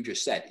fuck you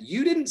just said,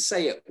 you didn't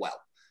say it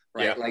well,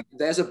 right? Yeah. Like,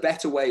 there's a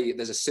better way,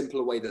 there's a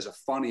simpler way, there's a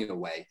funnier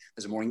way,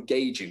 there's a more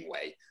engaging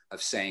way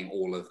of saying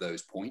all of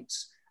those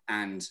points.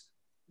 And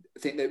I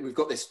think that we've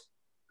got this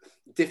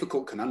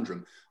difficult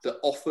conundrum that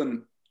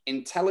often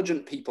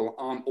intelligent people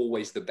aren't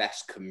always the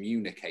best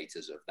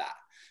communicators of that.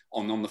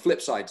 On the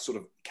flip side, sort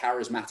of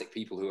charismatic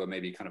people who are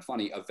maybe kind of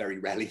funny are very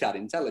rarely that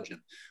intelligent.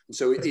 And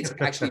so it's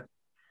actually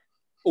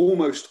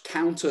almost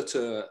counter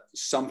to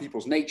some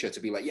people's nature to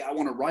be like, yeah, I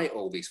want to write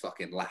all these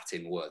fucking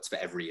Latin words for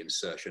every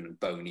insertion and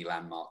bony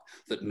landmark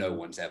that no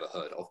one's ever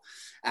heard of.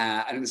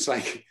 And it's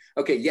like,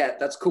 okay, yeah,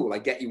 that's cool. I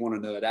get you want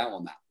to nerd out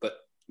on that. But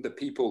the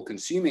people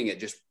consuming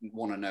it just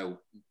want to know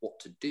what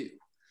to do.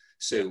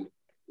 So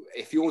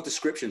if your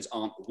descriptions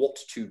aren't what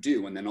to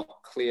do and they're not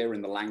clear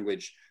in the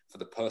language for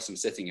the person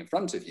sitting in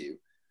front of you,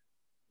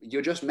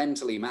 you're just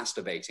mentally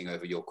masturbating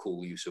over your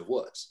cool use of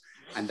words.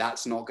 And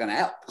that's not going to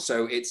help.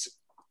 So it's,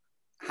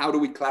 how do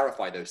we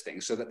clarify those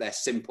things so that they're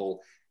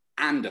simple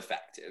and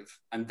effective?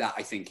 And that,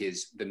 I think,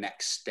 is the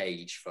next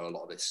stage for a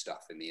lot of this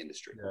stuff in the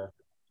industry. Yeah.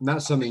 And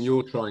that's something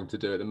you're trying to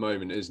do at the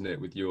moment, isn't it?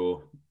 With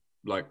your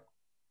like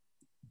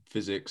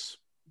physics.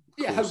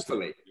 Yeah,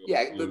 hopefully.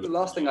 The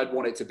last thing I'd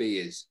want it to be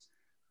is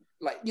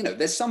like, you know,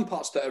 there's some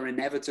parts that are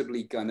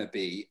inevitably going to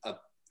be a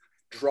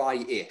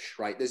dry-ish,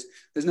 right?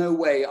 There's no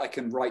way I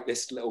can write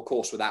this little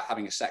course without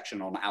having a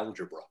section on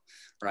algebra,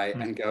 right?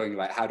 And going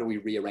like, how do we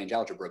rearrange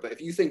algebra? But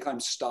if you think I'm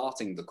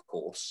starting the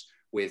course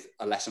with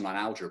a lesson on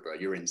algebra,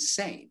 you're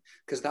insane,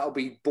 because that'll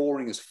be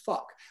boring as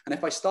fuck. And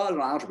if I started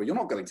on algebra, you're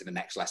not going to the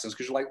next lessons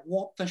because you're like,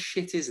 what the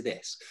shit is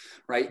this,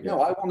 right? Yeah.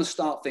 No, I want to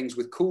start things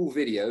with cool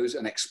videos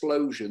and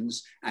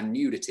explosions and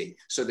nudity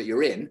so that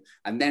you're in,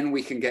 and then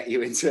we can get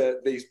you into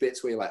these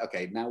bits where you're like,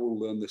 okay, now we'll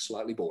learn the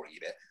slightly boring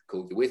bit.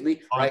 Cool, you with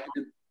me? Right?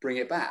 Bring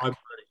it back. I'm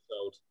pretty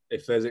sold.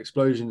 If there's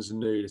explosions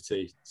and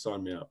nudity,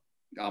 sign me up.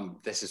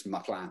 This is my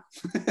plan.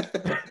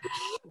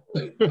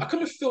 I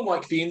kind of feel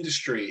like the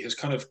industry has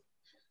kind of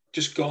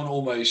just gone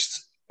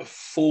almost a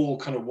full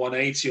kind of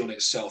 180 on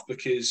itself,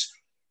 because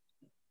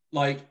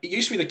like it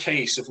used to be the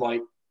case of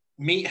like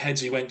meatheads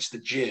who went to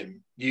the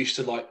gym used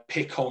to like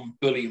pick on,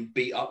 bully and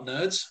beat up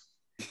nerds.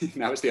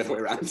 Now it's the other way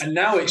around. And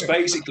now it's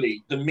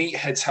basically the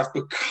meatheads have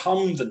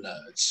become the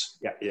nerds.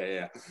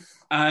 Yeah.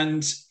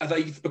 And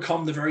they've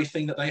become the very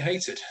thing that they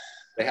hated.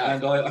 They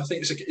have. And I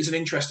think it's an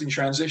interesting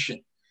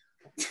transition.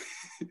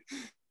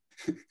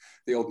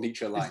 The old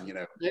Nietzsche line, you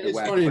know,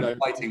 where funny,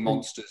 fighting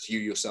monsters, you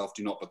yourself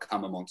do not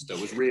become a monster,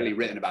 was really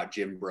written about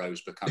gym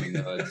bros becoming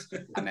nerds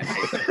and then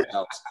hating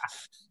themselves.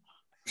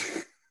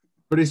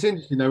 But it's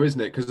interesting though,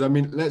 isn't it? Because I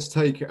mean, let's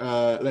take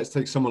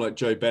someone like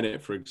Joe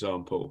Bennett, for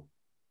example.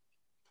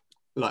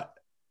 Like,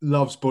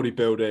 loves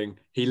bodybuilding.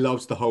 He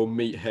loves the whole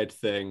meathead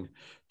thing,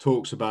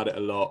 talks about it a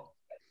lot.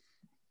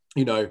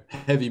 You know,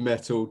 heavy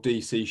metal,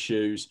 DC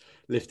shoes,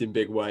 lifting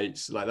big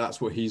weights, like that's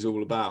what he's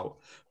all about.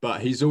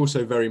 But he's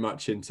also very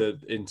much into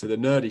the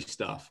nerdy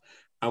stuff.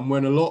 And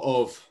when a lot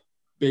of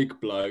big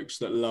blokes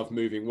that love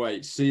moving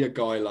weights see a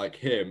guy like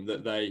him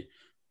that they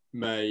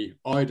may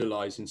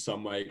idolize in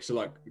some way, so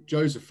like,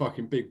 Joe's a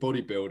fucking big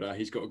bodybuilder,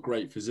 he's got a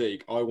great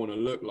physique, I want to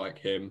look like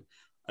him.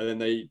 And then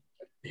they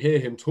hear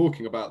him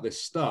talking about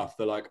this stuff,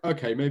 they're like,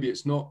 okay, maybe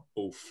it's not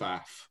all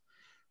faff.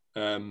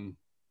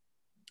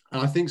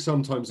 And I think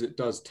sometimes it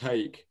does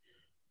take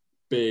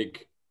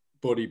big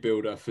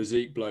bodybuilder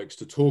physique blokes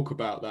to talk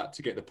about that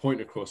to get the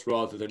point across,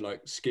 rather than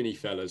like skinny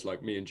fellas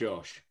like me and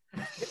Josh.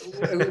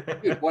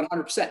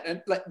 100%.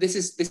 And like this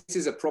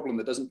is a problem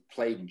that doesn't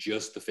plague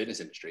just the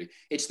fitness industry.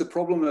 It's the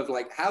problem of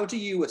like, how do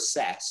you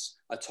assess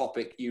a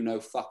topic you know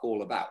fuck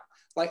all about?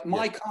 Like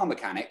my car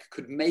mechanic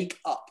could make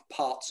up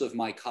parts of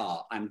my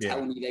car and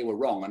tell me they were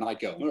wrong, and I'd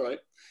go, all right.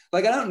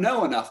 Like I don't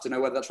know enough to know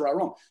whether that's right or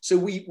wrong. So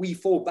we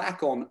fall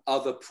back on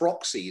other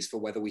proxies for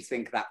whether we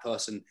think that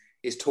person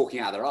is talking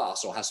out of their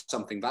ass or has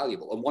something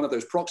valuable. And one of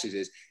those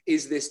proxies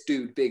is this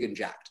dude big and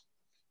jacked?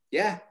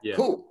 Yeah.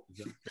 Cool.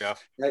 Yeah.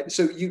 Right?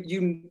 So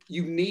you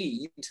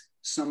need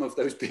some of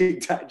those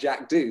big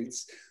jack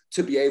dudes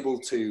to be able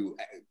to,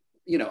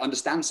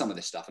 understand some of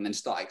this stuff and then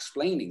start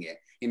explaining it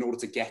in order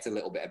to get a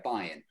little bit of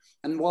buy-in.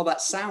 And while that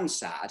sounds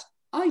sad,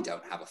 I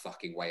don't have a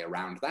fucking way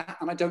around that,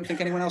 and I don't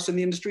think anyone else in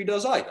the industry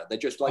does either. They're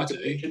just like,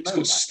 it's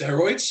called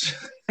steroids.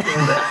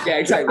 Yeah,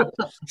 exactly.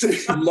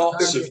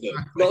 Lots of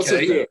them. Lots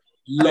of them.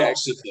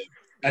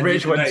 And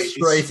Rich went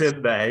straight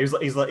in there.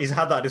 He's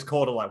had that in his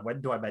corner. Like,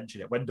 when do I mention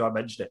it? When do I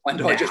mention it? When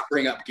do I just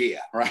bring up gear?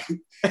 Right.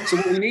 So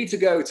what we need to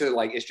go to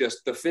is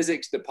just the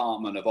physics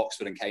department of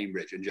Oxford and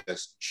Cambridge and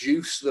just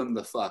juice them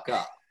the fuck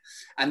up,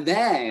 and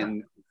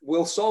then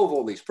we'll solve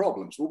all these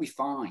problems. We'll be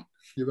fine.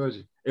 Can you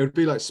imagine? It would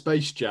be like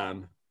Space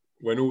Jam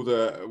when all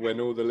the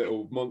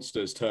little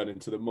monsters turn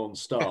into the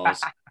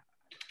Monstars.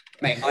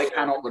 Mate, I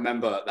cannot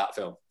remember that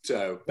film,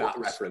 so that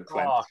reference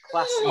went.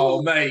 Classic.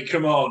 Oh, mate,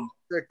 come on.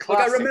 Like,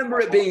 I remember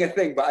it being a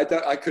thing, but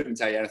I couldn't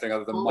tell you anything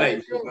other than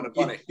Mate,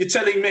 you're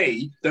telling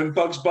me that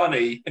Bugs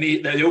Bunny and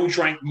they all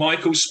drank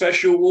Michael's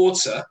special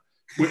water,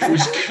 which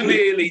was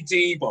clearly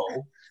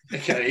D-Bol.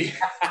 Okay.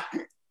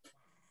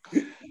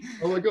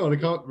 Oh my god, I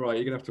can't. Right,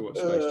 you're gonna have to watch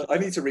Space Jam. I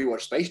need to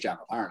rewatch Space Jam.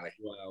 Apparently.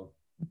 Wow.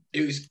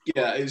 It was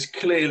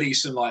clearly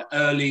some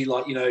early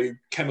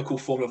chemical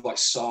form of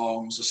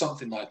songs or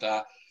something like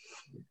that.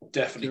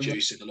 Definitely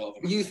juicing a lot of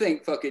them. You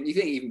think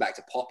even back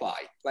to Popeye,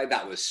 like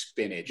that was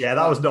spinach. Yeah,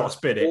 that was not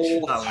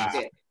spinach.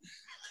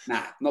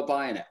 Nah, not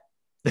buying it.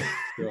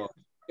 Yeah,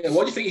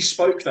 why do you think he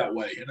spoke that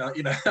way?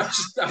 That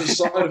was a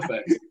side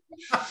effect.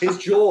 His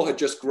jaw had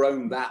just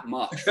grown that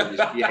much from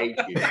his pH.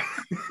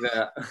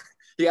 Yeah,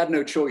 he had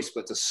no choice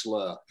but to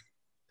slur.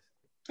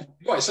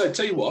 Right, so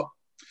tell you what.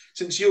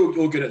 Since you're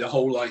good at the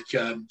whole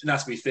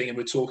anatomy thing, and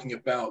we're talking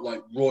about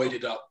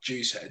roided up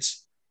juice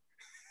heads,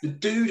 the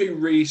dude who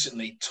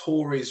recently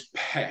tore his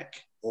pec.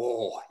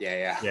 Oh,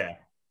 yeah.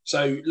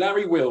 So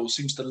Larry Wills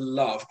seems to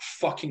love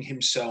fucking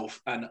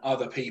himself and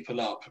other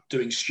people up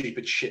doing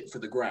stupid shit for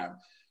the gram.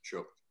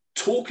 Sure.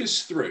 Talk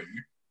us through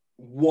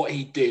what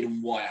he did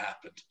and why it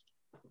happened.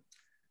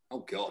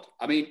 Oh, God.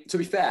 I mean, to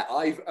be fair,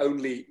 I've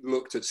only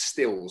looked at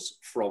stills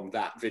from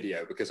that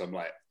video because I'm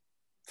like,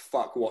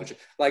 fuck, watch.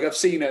 I've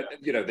seen it,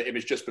 the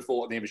image just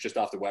before and the image just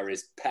after where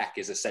his pec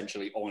is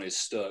essentially on his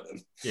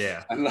sternum.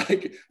 Yeah.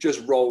 And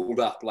just rolled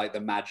up like the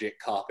magic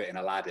carpet in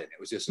Aladdin. It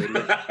was just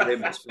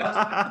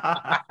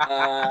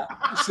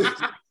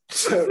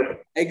so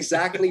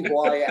exactly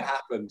why it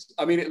happened.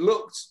 I mean,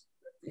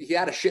 he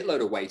had a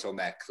shitload of weight on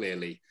there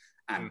clearly,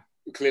 and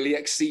clearly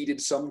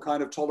exceeded some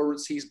kind of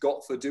tolerance he's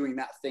got for doing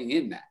that thing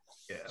in there.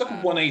 Yeah. It's like a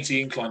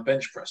 180 incline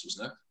bench press,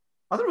 wasn't it?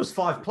 I thought it was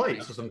 5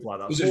 plates or something like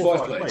that. Was it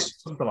 5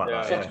 plates? Something like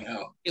that.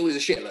 Yeah. It was a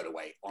shitload of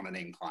weight on an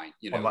incline.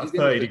 On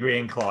 30-degree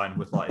incline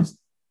with his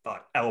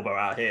elbow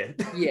out here.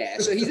 Yeah,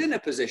 so he's in a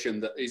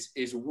position that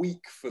is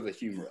weak for the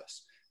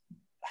humerus.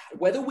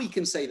 Whether we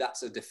can say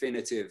that's a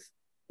definitive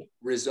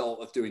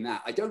result of doing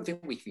that, I don't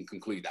think we can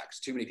conclude that because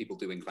too many people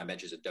do incline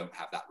benches and don't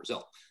have that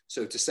result.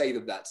 So to say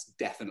that that's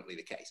definitely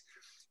the case.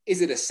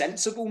 Is it a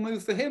sensible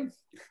move for him?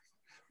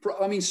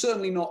 I mean,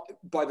 certainly not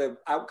by the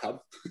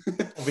outcome.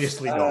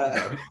 Obviously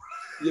not.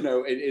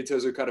 No. In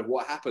terms of kind of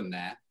what happened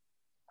there.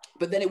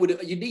 But then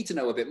you need to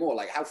know a bit more,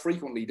 how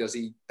frequently does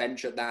he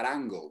bench at that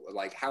angle?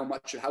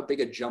 How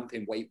big a jump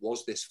in weight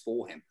was this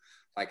for him?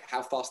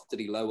 How fast did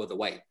he lower the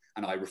weight?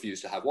 And I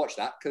refuse to have watched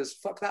that because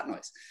fuck that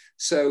noise.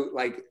 So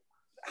to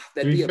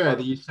be fair,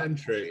 the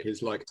eccentric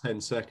is 10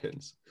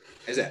 seconds.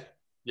 Is it?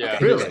 Yeah.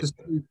 Okay. Really? It's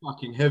too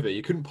fucking heavy.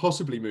 You couldn't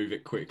possibly move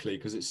it quickly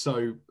because it's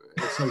so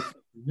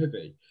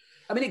heavy.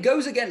 I mean, it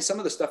goes against some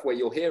of the stuff where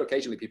you'll hear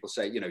occasionally people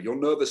say, your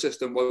nervous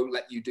system won't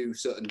let you do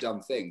certain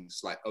dumb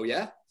things. Oh,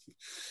 yeah?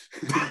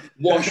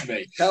 Watch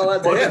me. Tell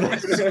that to him.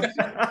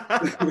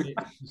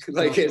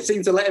 It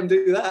seemed to let him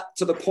do that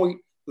to the point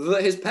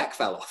that his pec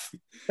fell off.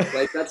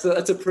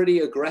 That's a pretty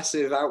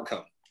aggressive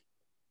outcome.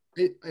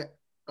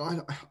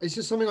 It's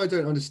just something I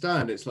don't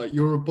understand. It's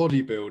you're a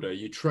bodybuilder.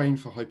 You train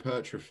for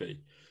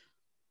hypertrophy.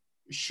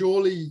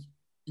 Surely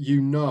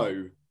you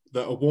know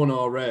that a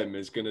 1RM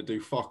is going to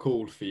do fuck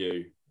all for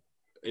you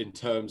in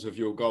terms of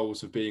your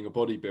goals of being a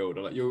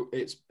bodybuilder.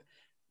 It's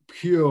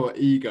pure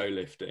ego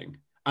lifting,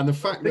 and the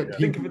fact that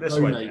people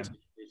donate to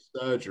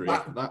surgery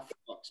that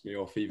fucks me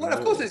off even more.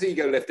 Of course it's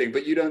ego lifting,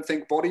 but you don't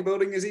think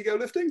bodybuilding is ego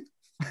lifting?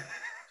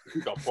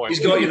 Got a point.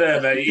 He's got you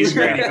there, mate. He's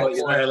really got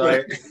you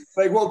there.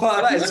 What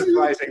part of that is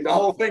surprising? The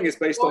whole thing is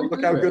based on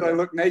look how good I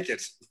look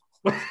naked.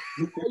 They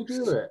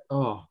do it.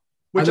 Oh,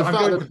 Which I'm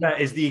going to bet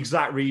is the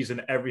exact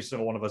reason every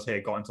single one of us here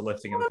got into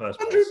lifting in the first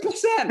place.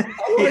 100%.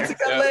 I wanted to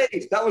get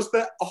laid. That was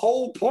the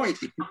whole point.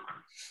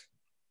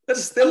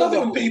 That's still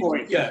the whole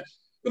point. Yeah.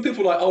 When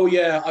people are like, oh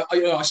yeah,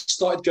 I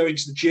started going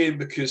to the gym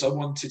because I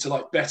wanted to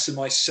like better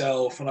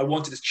myself and I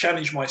wanted to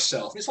challenge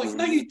myself. And it's like,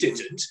 no, you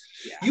didn't.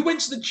 Yeah. You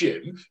went to the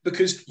gym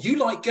because you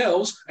like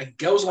girls and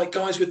girls like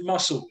guys with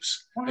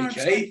muscles. 100%.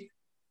 Okay.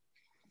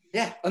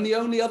 Yeah, and the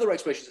only other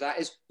explanation to that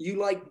is you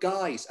like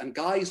guys, and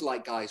guys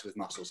like guys with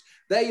muscles.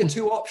 They're your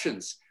two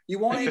options. You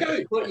wanted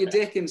to put your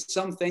dick in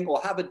something or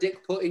have a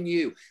dick put in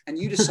you, and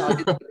you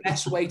decided the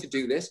best way to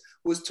do this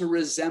was to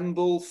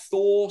resemble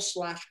Thor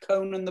 /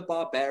 Conan the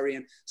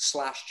Barbarian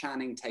 /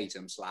 Channing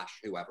Tatum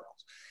 / whoever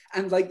else.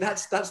 And like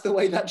that's the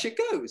way that shit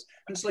goes.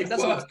 And it's like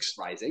that's not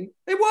surprising.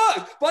 It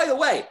works. By the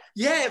way,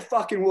 yeah, it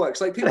fucking works.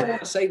 Like people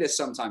want to say this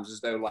sometimes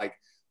as though like,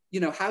 you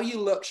know, how you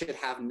look should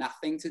have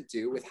nothing to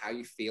do with how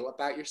you feel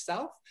about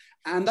yourself.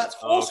 And that's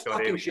horse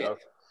fucking shit.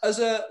 As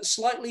a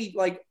slightly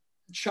like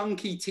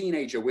chunky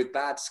teenager with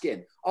bad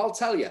skin, I'll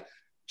tell you,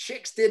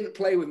 chicks didn't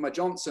play with my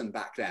Johnson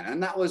back then.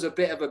 And that was a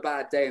bit of a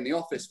bad day in the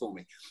office for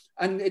me.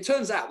 And it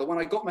turns out that when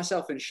I got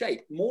myself in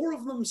shape, more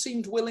of them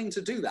seemed willing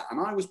to do that. And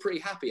I was pretty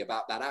happy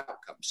about that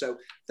outcome. So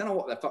don't know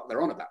what the fuck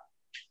they're on about.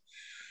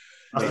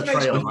 And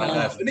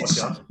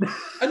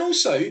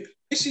also,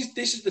 this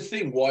is the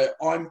thing why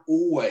I'm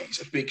always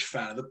a big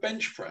fan of the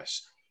bench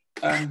press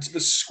and the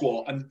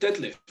squat and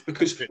deadlift,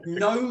 because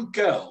no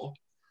girl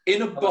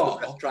in a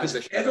bar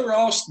has ever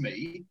asked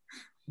me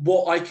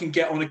what I can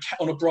get on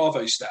a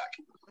Bravo stack.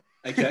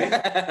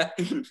 Okay.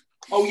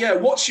 Oh yeah,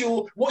 what's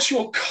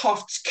your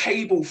cuffed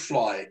cable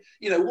fly?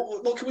 You know,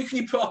 what can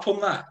you put up on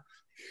that?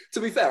 To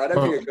be fair, I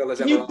don't think a girl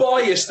has ever... You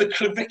bias the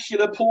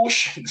clavicular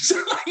portions.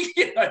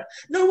 You know,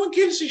 no one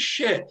gives a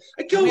shit.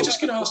 A girl's just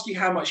going to ask you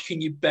how much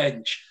can you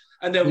bench,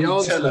 and then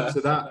we'll tell her.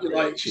 To that,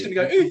 like, she's going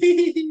to go,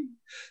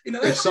 you know,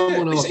 that's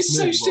it's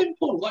so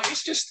simple. Like,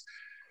 it's just...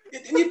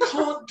 And you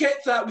can't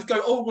get that with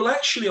go, oh, well,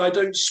 actually, I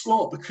don't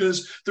squat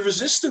because the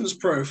resistance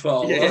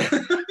profile. Yeah.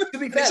 To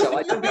be fair, though,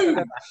 I don't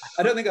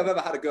think I've ever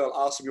had a girl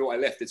ask me what I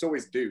lift. It's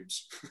always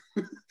dudes.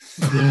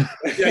 Yeah,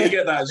 you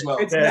get that as well.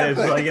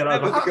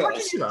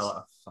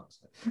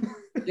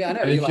 Yeah, I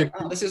know. You're like,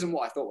 this isn't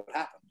what I thought would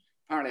happen.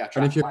 Apparently, I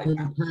tried.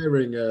 And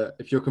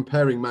if you're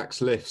comparing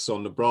max lifts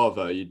on the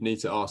Bravo, you'd need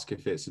to ask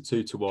if it's a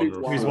 2-to-1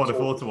 or 1 to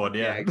 4 to 1.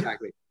 Yeah,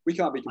 exactly. We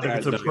can't be comparing.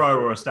 If it's a pro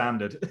or a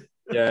standard.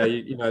 Yeah,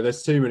 you know,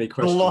 there's too many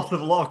questions. A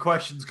lot of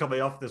questions coming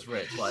off this,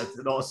 Rich. Like, it's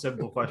not a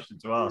simple question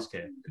to ask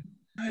here.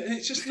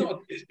 It's just not.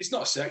 It's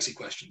not a sexy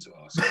question to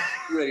ask.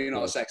 Really,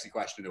 not a sexy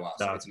question to ask.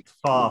 No, it's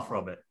far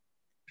from it.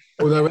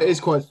 Although it is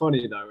quite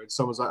funny though. When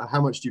someone's like,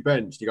 "How much do you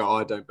bench?" You go,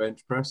 "I don't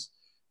bench press,"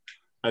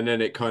 and then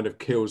it kind of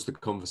kills the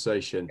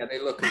conversation. Yeah, they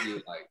look at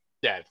you like,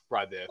 yeah,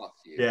 right there.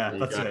 Yeah,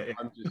 that's it.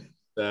 I'm just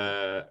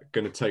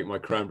going to take my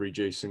cranberry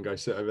juice and go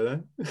sit over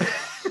there.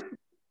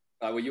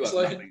 Well, you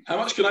how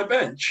much can I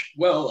bench?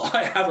 Well,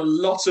 I have a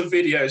lot of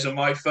videos on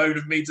my phone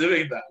of me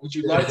doing that. Would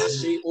you like to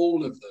see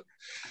all of them?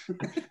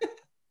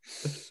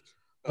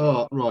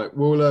 Oh, right.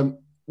 We'll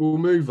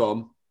move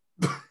on.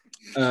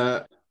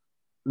 Now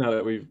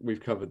that we've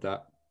covered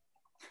that.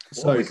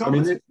 What have we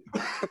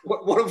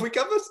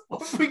covered?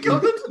 What have we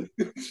covered?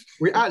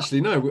 We actually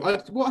no.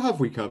 What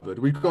have we covered?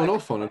 We've gone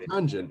off on a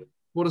tangent.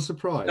 What a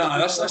surprise! No,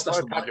 that's what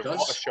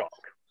what a shock.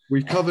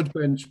 We've covered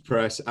bench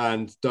press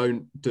and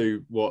don't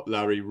do what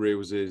Larry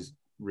Reels'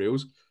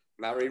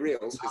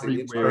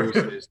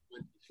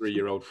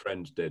 23-year-old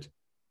friend did.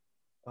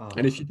 Oh.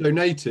 And if you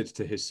donated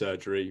to his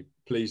surgery,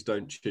 please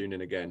don't tune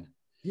in again.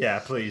 Yeah,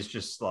 please,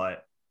 just like.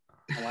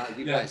 Oh, wow,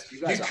 you guys you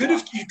could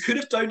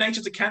have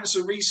donated to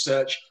cancer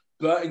research,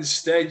 but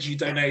instead you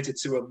donated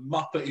to a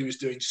muppet who was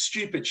doing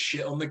stupid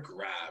shit on the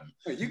gram.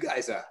 Oh, you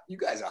guys are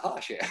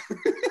harsh here.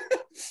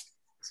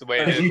 The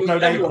way did you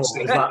donate?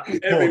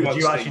 Did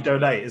you actually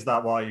donate? Is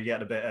that why you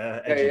get a bit?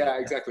 Yeah,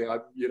 exactly. I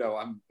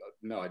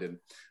didn't.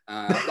 But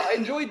I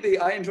enjoyed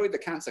the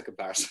cancer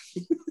comparison.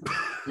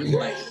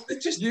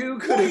 You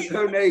could have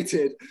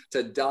donated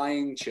to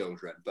dying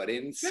children, but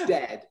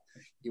instead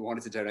you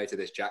wanted to donate to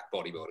this jack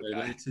bodybuilder.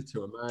 Donated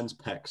to a man's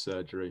pec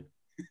surgery.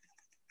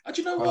 And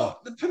do you know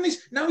what? The problem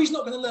is now he's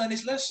not going to learn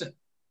his lesson.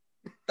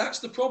 That's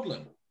the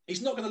problem.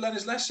 He's not going to learn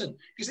his lesson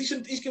because he's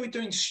going to be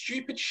doing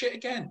stupid shit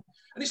again.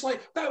 And it's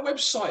like that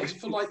website is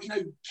for like, you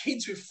know,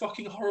 kids with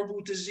fucking horrible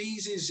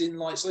diseases in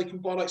like, so they can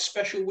buy like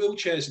special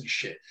wheelchairs and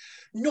shit.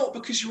 Not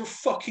because you're a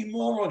fucking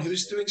moron who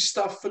is doing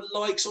stuff for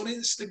likes on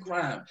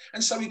Instagram.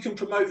 And so he can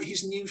promote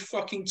his new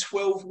fucking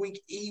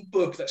 12-week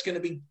ebook that's going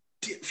to be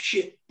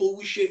dipshit,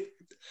 bullshit,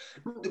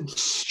 the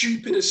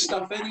stupidest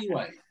stuff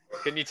anyway.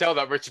 Can you tell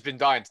that Rich has been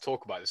dying to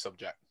talk about this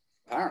subject?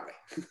 Apparently.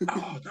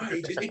 Oh, no,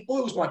 it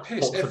boils my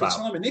piss every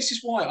time. And this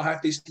is why I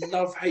have this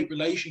love-hate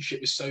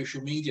relationship with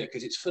social media,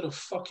 because it's full of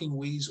fucking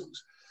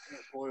weasels. It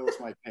boils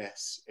my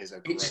piss is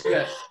a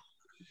great...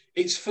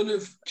 It's full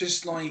of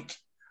just like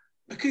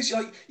Because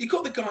like you've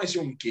got the guys who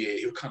are on gear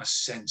who are kind of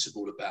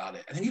sensible about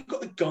it, and then you've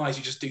got the guys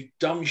who just do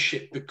dumb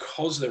shit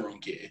because they're on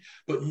gear,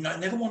 but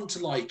never want to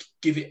like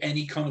give it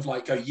any kind of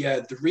like, oh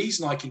yeah, the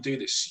reason I can do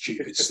this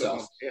stupid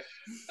stuff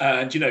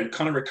and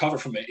kind of recover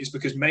from it is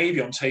because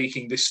maybe I'm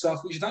taking this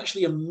stuff which is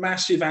actually a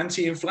massive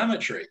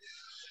anti-inflammatory.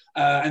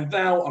 And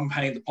now I'm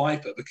paying the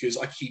piper because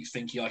I keep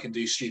thinking I can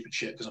do stupid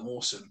shit because I'm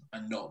awesome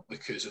and not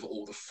because of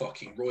all the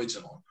fucking roids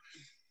I'm on.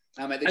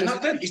 He's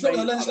not going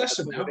to learn his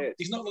lesson now.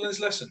 He's not going to learn his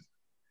lesson.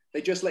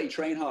 They just let you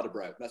train harder,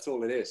 bro. That's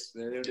all it is.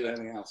 They don't do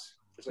anything else.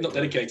 Not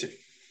dedicated.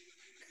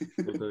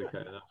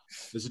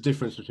 There's a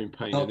difference between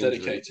pain not and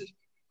dedicated.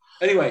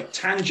 Anyway,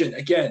 tangent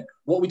again.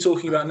 What are we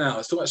talking about now?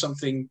 Let's talk about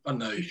something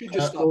unknown. You should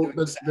just start doing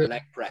the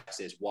leg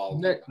presses while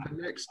the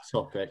next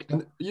topic,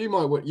 and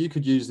you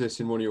could use this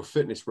in one of your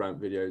fitness rant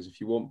videos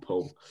if you want,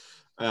 Paul.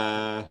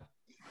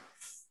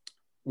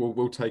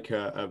 We'll take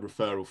a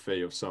referral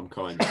fee of some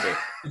kind.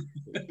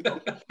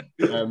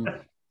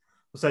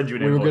 I'll send you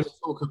an we invoice. were going to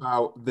talk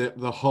about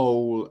the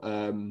whole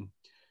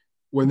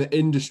when the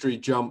industry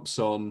jumps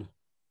on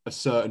a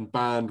certain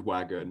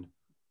bandwagon,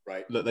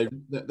 right, that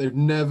they've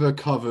never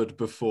covered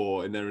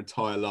before in their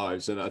entire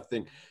lives. And I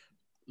think,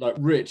 like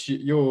Rich,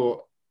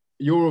 you're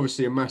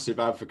obviously a massive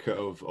advocate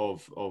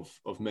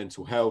of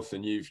mental health,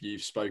 and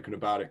you've spoken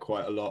about it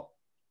quite a lot,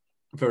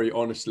 very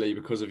honestly,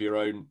 because of your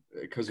own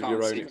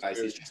experience. Guys,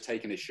 he's just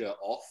taking his shirt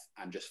off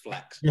and just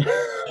flex. You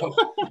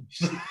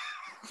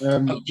dare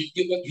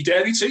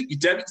me to? You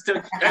dare me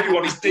to?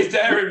 Everyone is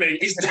daring me.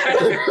 He's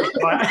daring me.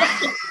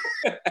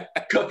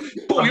 God,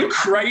 Paul, you're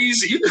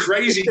crazy. You're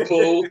crazy,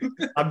 Paul.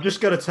 I'm just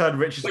going to turn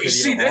Richard's but video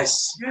you see off.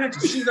 this? Yeah, do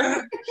you see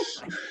that?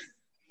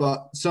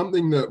 But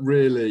something that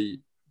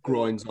really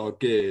grinds our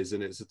gears,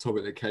 and it's a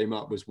topic that came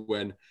up, was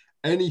when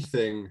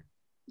anything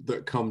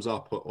that comes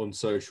up on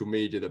social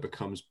media that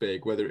becomes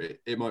big, whether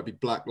it might be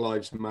Black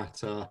Lives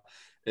Matter,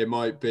 it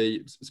might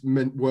be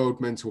World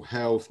Mental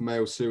Health,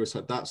 male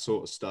suicide, that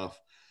sort of stuff.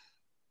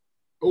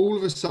 All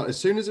of a sudden, as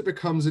soon as it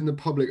becomes in the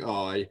public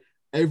eye,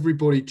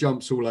 everybody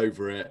jumps all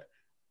over it,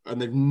 and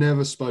they've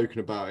never spoken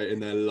about it in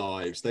their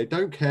lives. They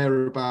don't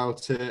care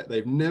about it.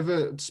 They've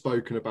never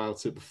spoken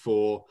about it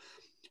before.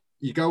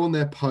 You go on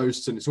their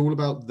posts and it's all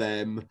about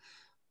them,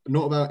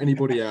 not about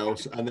anybody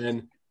else. And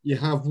then you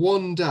have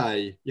one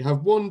day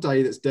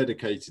that's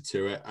dedicated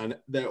to it, and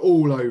they're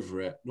all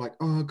over it. Like,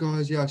 oh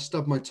guys, yeah, I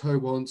stubbed my toe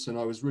once and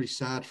I was really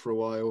sad for a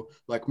while.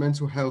 Like,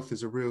 mental health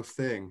is a real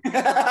thing. You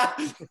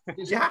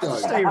have to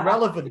stay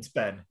relevant,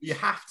 Ben. You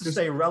have to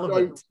stay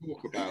relevant. Don't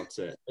talk about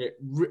it.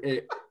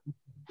 It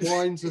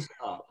winds us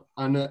up.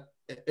 And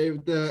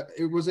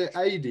it was at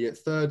 80 at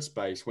Third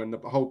Space when the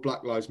whole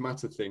Black Lives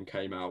Matter thing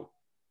came out.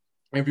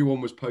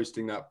 Everyone was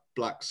posting that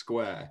black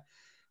square.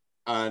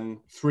 And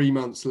 3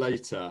 months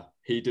later,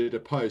 he did a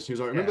post. He was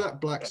like, remember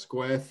that black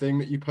square thing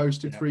that you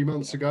posted 3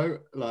 months ago?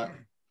 Like,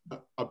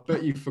 I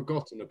bet you've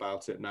forgotten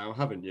about it now,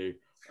 haven't you?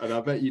 And I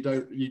bet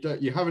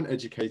you haven't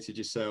educated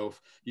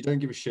yourself. You don't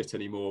give a shit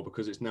anymore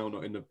because it's now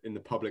not in the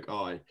public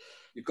eye.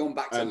 You've gone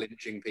back to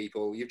lynching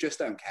people. You just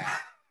don't care.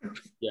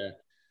 Yeah.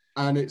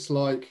 And it's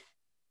like,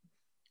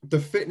 the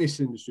fitness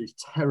industry is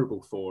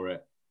terrible for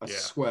it. I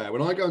swear.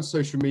 When I go on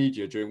social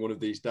media during one of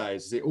these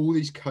days, I see all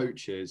these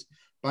coaches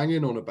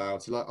banging on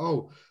about it, like,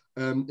 oh,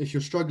 if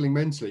you're struggling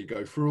mentally,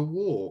 go for a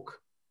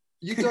walk.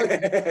 You don't,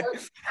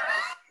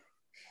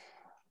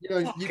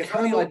 you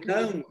cannot.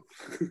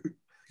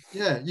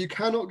 You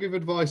cannot give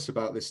advice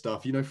about this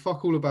stuff.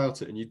 Fuck all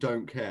about it, and you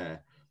don't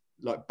care.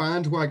 Like,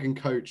 bandwagon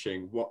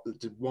coaching, what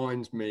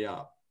winds me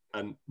up.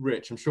 And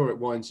Rich, I'm sure it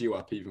winds you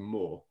up even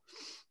more.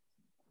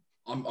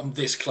 I'm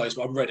this close,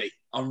 but I'm ready.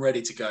 I'm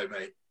ready to go,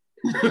 mate.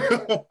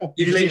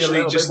 You've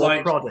literally just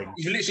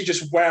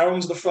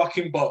wound the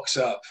fucking box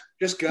up.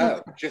 Just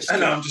go.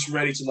 I'm just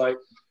ready to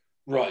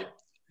right.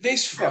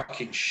 This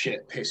fucking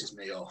shit pisses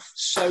me off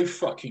so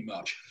fucking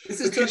much.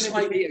 This is just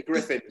like Peter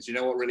Griffin's. You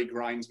know what really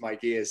grinds my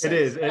gears? It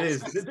is.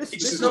 This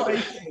is not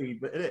me,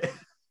 but it is.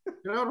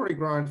 You know what really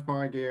grinds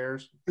my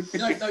gears?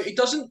 No, it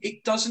doesn't.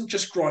 It doesn't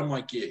just grind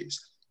my gears.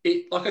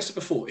 It, like I said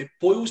before, it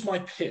boils my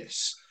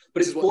piss.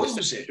 But it boils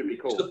it to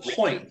the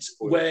point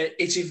where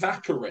it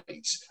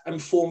evaporates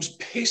and forms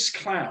piss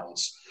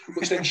clouds,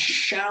 which then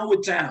shower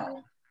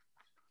down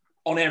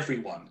on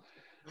everyone.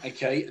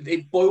 Okay,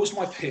 it boils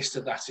my piss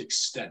to that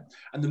extent.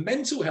 And the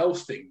mental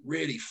health thing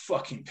really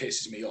fucking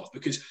pisses me off,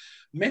 because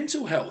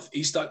mental health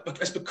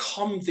has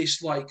become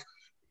this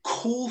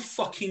cool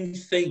fucking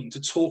thing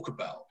to talk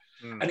about.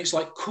 And it's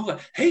like, cool.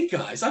 Hey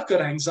guys, I've got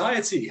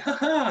anxiety.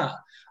 Haha.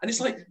 And it's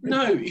like,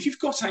 no, if you've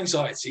got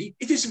anxiety,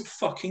 it isn't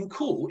fucking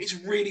cool. It's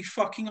really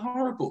fucking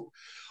horrible.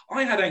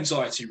 I had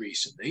anxiety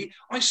recently.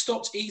 I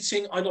stopped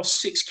eating. I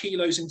lost 6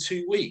 kilos in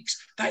 2 weeks.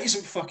 That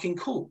isn't fucking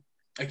cool.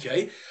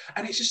 Okay.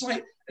 And it's just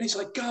like,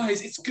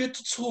 guys, it's good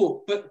to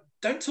talk, but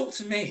don't talk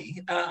to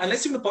me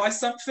unless you want to buy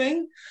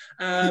something.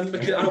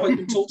 Because I don't want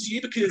to talk to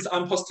you because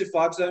I'm positive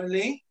vibes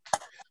only.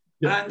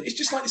 Yeah. And it's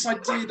just like this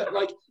idea that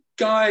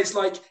guys,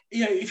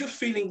 if you're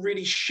feeling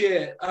really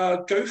shit,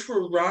 go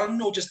for a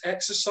run or just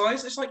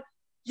exercise. It's like,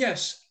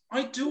 yes,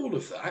 I do all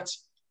of that.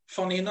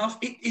 funny enough,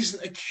 it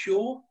isn't a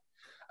cure.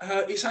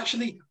 It's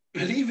actually,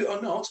 believe it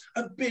or not,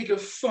 a bigger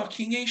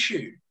fucking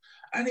issue.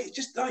 And it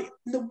just like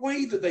the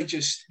way that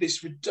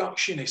this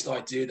reductionist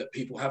idea that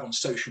people have on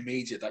social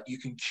media that you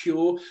can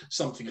cure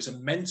something as a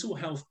mental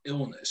health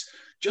illness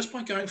just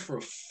by going for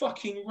a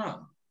fucking run.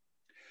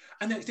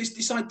 And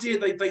this idea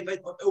they're going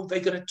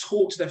to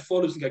talk to their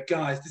followers and go,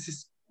 guys,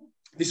 this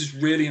is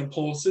really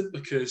important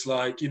because,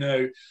 like, you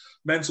know,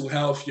 mental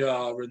health,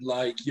 and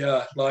like, you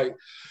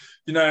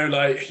know,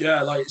 like,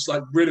 it's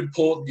like really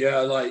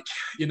important, like,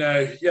 you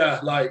know,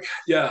 like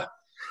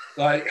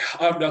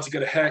I'm about to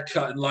get a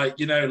haircut in like,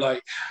 you know,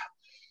 like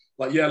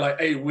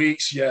 8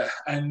 weeks,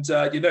 and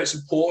you know it's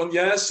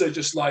important, so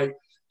just like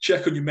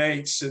check on your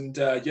mates and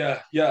no,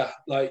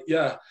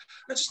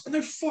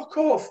 fuck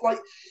off. Like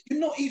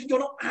you're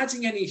not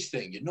adding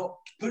anything, you're not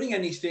putting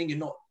anything, you're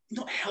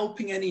not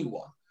helping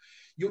anyone.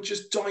 You're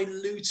just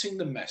diluting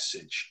the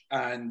message,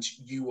 and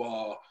you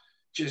are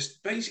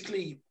just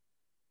basically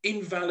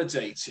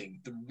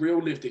invalidating the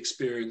real lived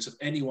experience of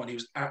anyone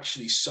who's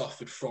actually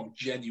suffered from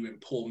genuine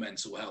poor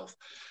mental health.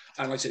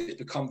 And like I said, it's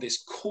become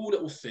this cool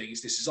little thing,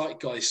 it's this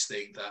zeitgeist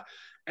thing that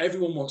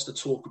everyone wants to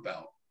talk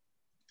about,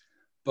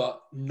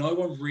 but no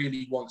one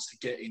really wants to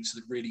get into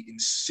the really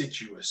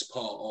insidious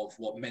part of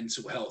what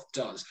mental health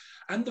does.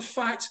 And the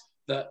fact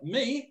that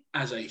me,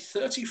 as a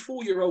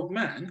 34-year-old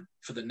man,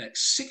 for the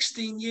next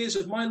 16 years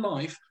of my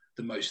life,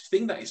 the most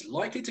thing that is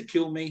likely to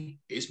kill me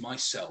is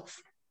myself.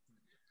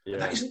 Yeah.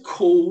 That isn't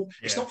cool.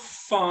 Yeah. It's not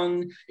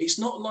fun. It's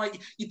not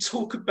like you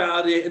talk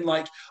about it and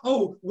like,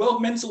 oh,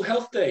 World Mental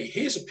Health Day.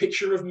 Here's a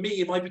picture of me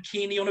in my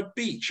bikini on a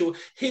beach, or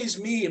here's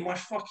me in my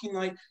fucking,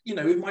 like, you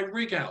know, in my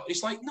rig out.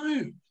 It's like,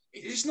 no,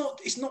 it's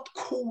not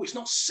cool. It's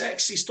not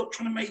sexy. Stop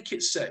trying to make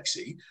it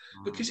sexy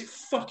because it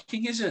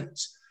fucking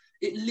isn't.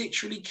 It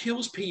literally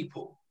kills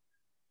people.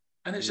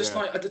 And it's just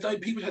like, I don't know,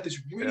 people had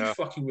this really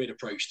fucking weird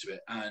approach to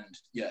it. And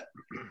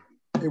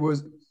it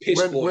was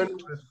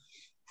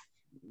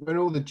when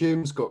all the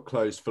gyms got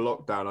closed for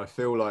lockdown, I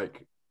feel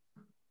like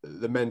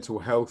the mental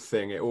health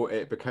thing,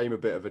 it became a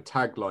bit of a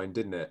tagline,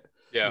 didn't it?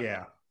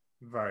 Yeah,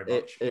 very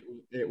much.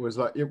 It was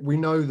like, we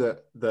know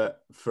that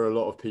for a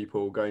lot of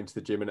people, going to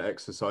the gym and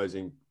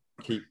exercising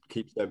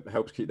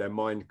helps keep their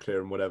mind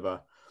clear and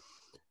whatever.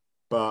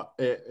 But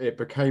it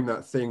became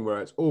that thing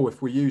where it's,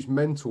 if we use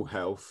mental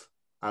health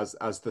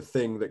as the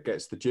thing that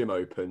gets the gym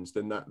opens,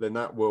 then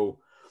that will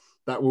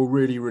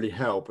really, really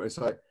help. It's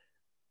like,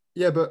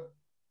 yeah, but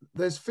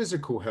there's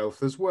physical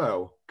health as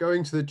well.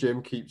 Going to the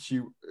gym keeps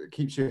you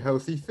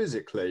healthy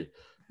physically.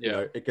 You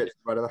know, it gets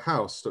you out of the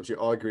house, stops you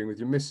arguing with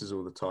your missus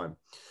all the time.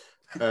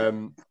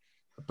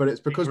 But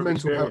it's because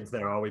mental health.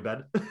 There are we,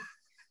 Ben?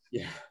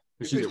 Yeah,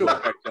 she's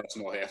not very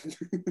personal here.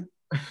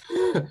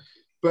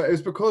 But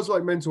it's because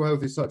like mental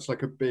health is such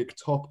like a big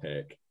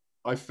topic.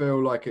 I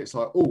feel like it's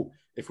like,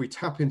 if we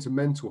tap into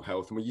mental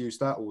health and we use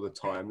that all the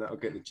time, that'll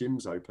get the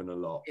gyms open a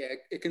lot. Yeah,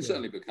 it can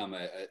certainly become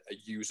a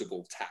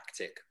usable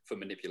tactic for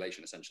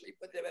manipulation, essentially.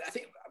 But I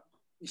think,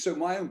 so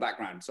my own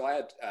background, so I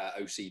had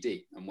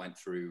OCD and went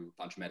through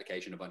a bunch of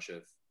medication, a bunch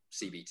of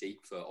CBT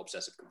for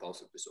obsessive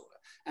compulsive disorder.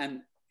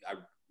 And,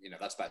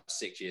 that's about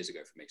 6 years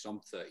ago for me, so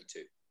I'm 32.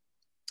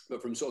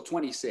 But from sort of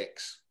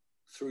 26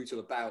 through to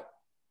about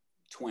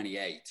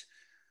 28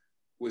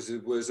 was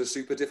a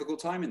super difficult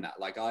time in that.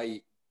 Like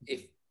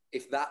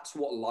if that's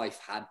what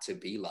life had to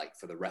be like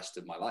for the rest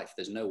of my life,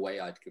 there's no way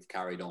I'd have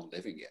carried on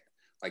living it.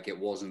 Like it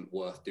wasn't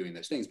worth doing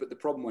those things. But the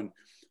problem when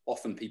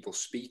often people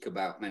speak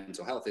about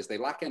mental health is they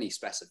lack any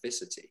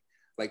specificity.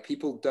 Like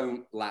people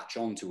don't latch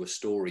on to a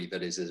story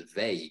that is as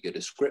vague a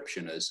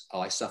description as,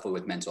 I suffer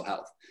with mental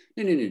health.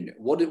 No.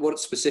 What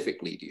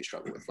specifically do you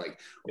struggle with? Like,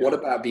 what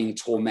about being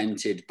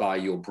tormented by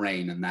your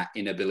brain and that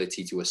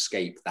inability to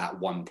escape that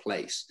one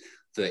place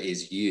that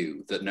is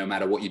you, that no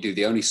matter what you do,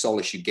 the only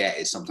solace you get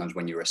is sometimes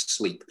when you're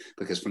asleep,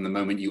 because from the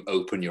moment you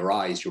open your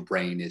eyes, your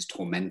brain is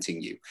tormenting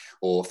you.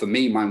 Or for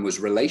me, mine was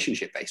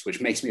relationship based,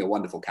 which makes me a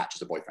wonderful catch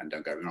as a boyfriend,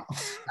 don't get me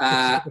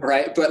wrong.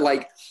 Right. But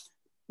like,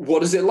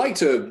 what is it like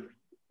to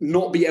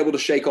not be able to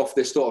shake off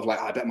this thought of like,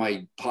 I bet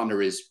my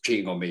partner is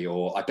cheating on me,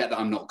 or I bet that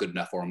I'm not good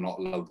enough, or I'm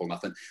not lovable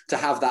enough. And to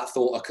have that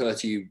thought occur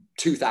to you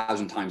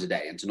 2,000 times a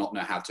day and to not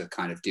know how to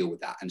kind of deal with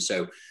that. And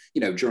so,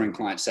 during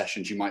client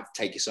sessions, you might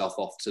take yourself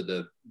off to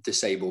the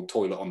disabled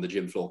toilet on the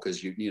gym floor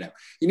because you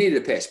needed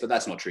a piss, but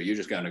that's not true. You're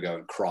just going to go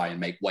and cry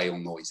and make whale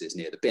noises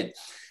near the bin.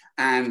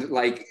 And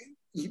like,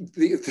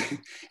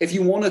 if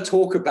you want to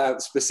talk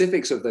about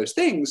specifics of those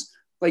things,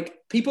 like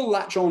people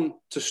latch on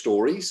to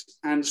stories,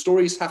 and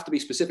stories have to be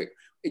specific.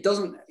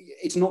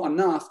 It's not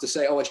enough to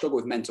say, I struggle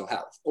with mental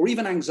health or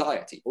even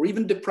anxiety or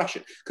even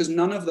depression, because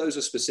none of those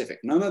are specific.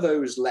 None of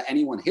those let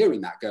anyone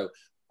hearing that go,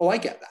 I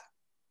get that.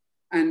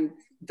 And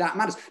that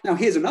matters. Now,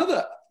 here's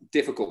another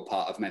difficult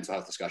part of mental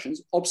health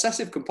discussions.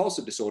 Obsessive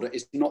compulsive disorder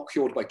is not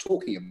cured by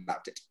talking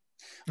about it.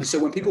 And so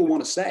when people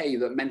want to say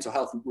that mental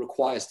health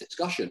requires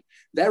discussion,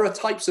 there are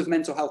types of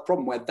mental health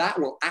problem where that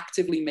will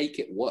actively make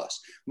it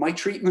worse. My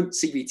treatment,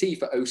 CBT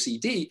for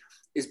OCD,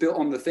 is built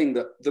on the thing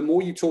that the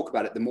more you talk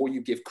about it, the more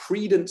you give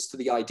credence to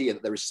the idea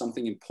that there is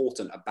something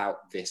important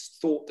about this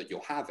thought that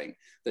you're having,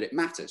 that it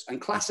matters.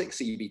 And classic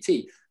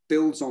CBT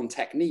builds on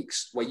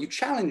techniques where you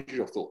challenge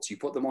your thoughts, you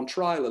put them on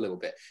trial a little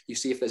bit, you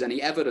see if there's any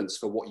evidence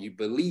for what you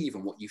believe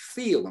and what you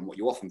feel, and what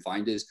you often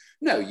find is,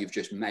 no, you've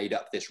just made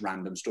up this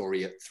random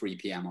story at 3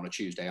 p.m. on a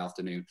Tuesday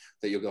afternoon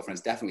that your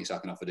girlfriend's definitely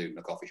sucking off a dude in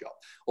a coffee shop,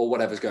 or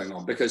whatever's going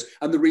on.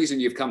 And the reason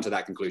you've come to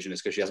that conclusion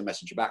is because she hasn't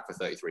messaged you back for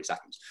 33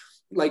 seconds.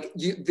 Like,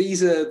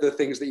 these are the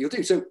things that you'll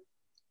do. So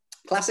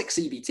classic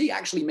CBT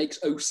actually makes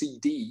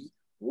OCD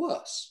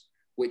worse,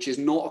 which is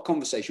not a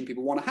conversation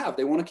people want to have.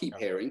 They want to keep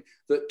hearing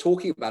that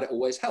talking about it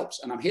always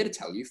helps. And I'm here to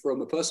tell you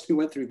from a person who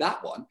went through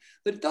that one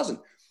that it doesn't.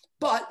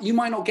 But you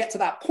might not get to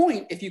that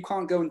point if you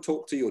can't go and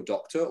talk to your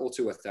doctor or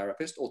to a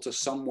therapist or to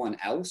someone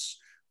else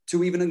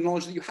to even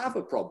acknowledge that you have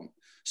a problem.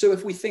 So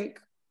if we think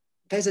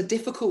there's a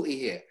difficulty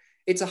here,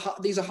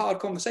 these are hard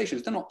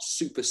conversations. They're not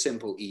super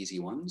simple, easy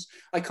ones.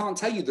 I can't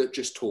tell you that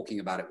just talking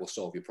about it will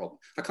solve your problem.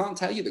 I can't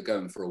tell you that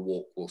going for a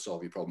walk will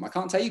solve your problem. I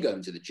can't tell you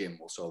going to the gym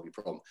will solve your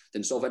problem.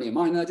 Didn't solve any of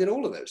mine. I did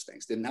all of those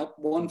things. Didn't help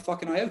one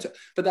fucking iota.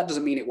 But that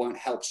doesn't mean it won't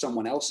help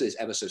someone else's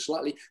ever so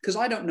slightly, because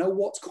I don't know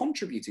what's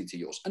contributing to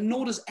yours, and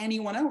nor does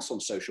anyone else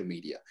on social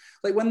media.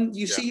 Like, when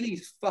you see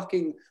these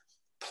fucking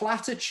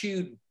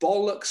platitude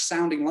bollocks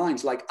sounding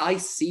lines like, I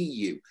see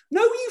you.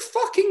 No, you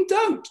fucking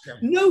don't.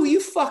 No, you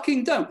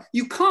fucking don't.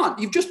 You can't.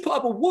 You've just put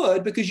up a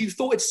word because you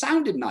thought it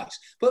sounded nice.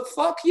 But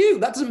fuck you.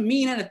 That doesn't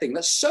mean anything.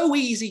 That's so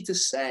easy to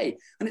say.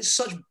 And it's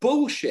such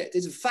bullshit.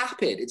 It's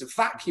vapid. It's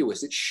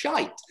vacuous. It's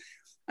shite.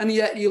 And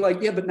yet you're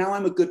like, yeah, but now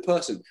I'm a good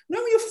person.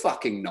 No, you're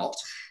fucking not,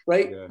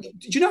 right? Yeah.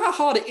 Do you know how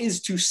hard it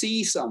is to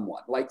see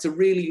someone, like to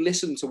really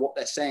listen to what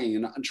they're saying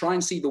and try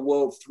and see the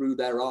world through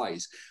their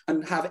eyes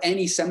and have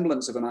any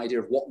semblance of an idea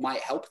of what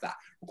might help that?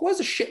 It requires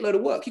a shitload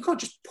of work. You can't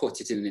just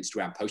put it in an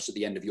Instagram post at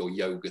the end of your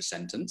yoga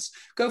sentence.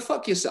 Go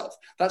fuck yourself.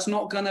 That's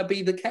not going to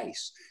be the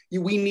case.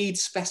 We need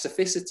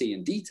specificity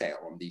and detail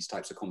on these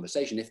types of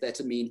conversation if they're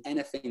to mean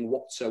anything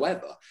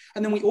whatsoever.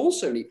 And then we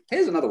also need,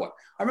 here's another one.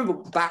 I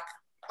remember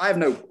I have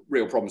no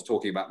real problems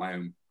talking about my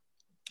own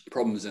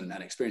problems and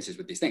experiences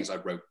with these things. I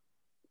wrote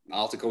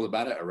articles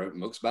about it. I wrote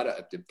books about it.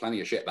 I did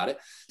plenty of shit about it.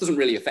 It doesn't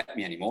really affect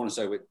me anymore. And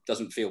so it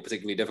doesn't feel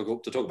particularly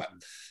difficult to talk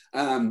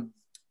about.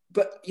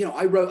 But, you know,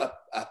 I wrote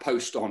a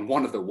post on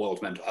one of the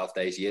World Mental Health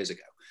Days years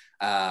ago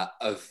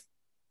of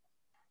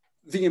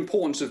the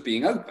importance of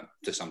being open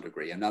to some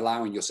degree and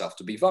allowing yourself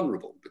to be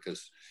vulnerable,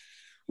 because,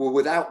 well,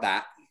 without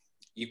that,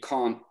 you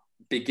can't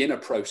begin a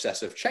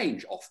process of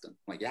change often.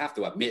 Like, you have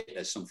to admit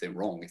there's something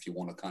wrong if you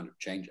want to kind of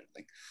change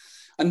anything.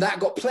 And that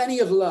got plenty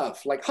of love,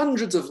 like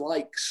hundreds of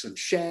likes and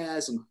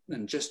shares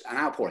and just an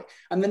outpouring.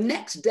 And the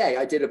next day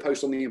I did a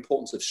post on the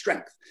importance of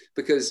strength,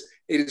 because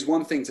it is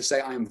one thing to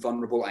say I am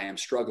vulnerable, I am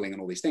struggling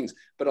and all these things.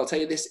 But I'll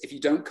tell you this, if you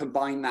don't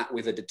combine that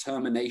with a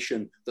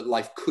determination that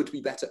life could be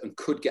better and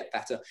could get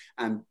better,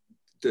 and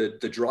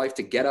the drive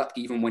to get up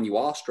even when you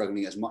are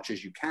struggling as much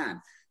as you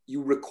can,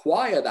 you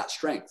require that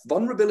strength.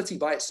 Vulnerability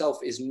by itself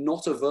is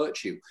not a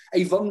virtue.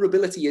 A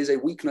vulnerability is a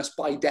weakness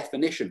by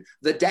definition.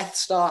 The Death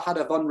Star had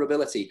a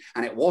vulnerability,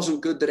 and it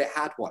wasn't good that it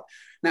had one.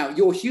 Now,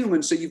 you're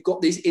human, so you've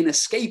got these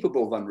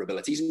inescapable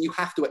vulnerabilities, and you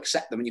have to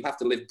accept them, and you have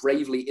to live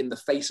bravely in the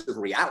face of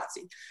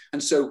reality.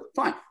 And so,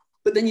 fine.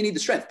 But then you need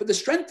the strength. But the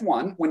strength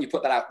one, when you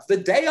put that out the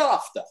day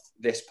after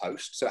this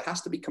post, so it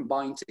has to be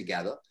combined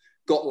together,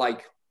 got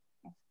like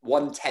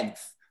 1/10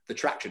 the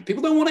traction.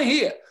 People don't want to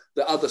hear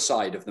the other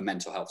side of the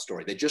mental health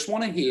story. They just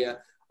want to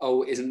hear,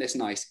 oh, isn't this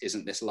nice?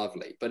 Isn't this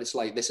lovely? But it's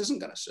like, this isn't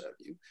going to serve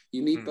you.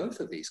 You need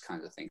both of these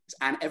kinds of things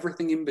and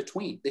everything in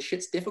between. This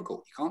shit's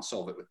difficult. You can't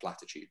solve it with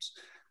platitudes.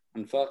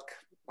 And fuck,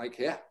 like,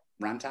 yeah,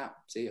 rant out.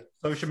 See you.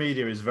 Social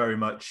media is very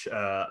much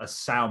a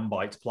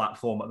soundbite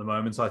platform at the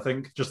moment. I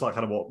think, just like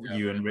kind of what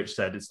you and Rich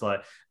said, it's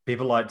like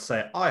people like to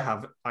say, I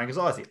have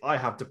anxiety, I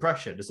have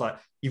depression. It's like,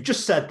 you've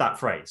just said that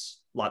phrase.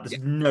 Like,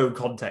 there's no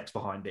context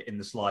behind it in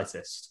the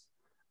slightest.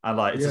 And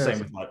like, it's the same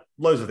with like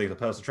loads of things, like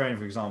personal training,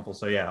 for example.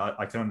 So yeah,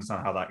 I can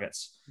understand how that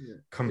gets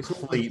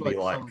completely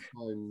like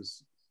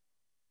sometimes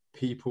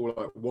people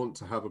like want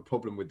to have a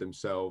problem with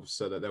themselves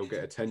so that they'll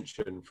get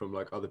attention from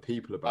like other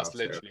people about it. That's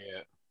literally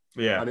it.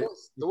 Yeah. And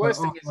the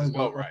worst thing is as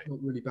well, right? I've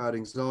got really bad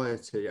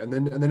anxiety, and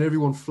then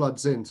everyone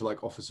floods in to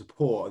like offer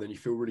support, and then you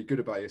feel really good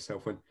about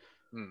yourself when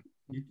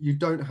you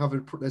don't have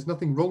there's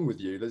nothing wrong with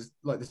you. There's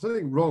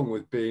nothing wrong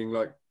with being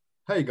like,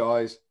 hey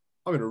guys,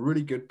 I'm in a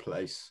really good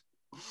place.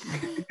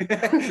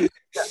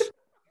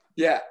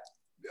 Yeah.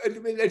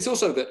 It's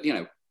also that, you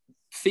know,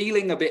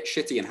 feeling a bit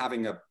shitty and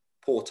having a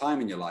poor time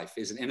in your life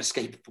is an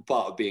inescapable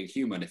part of being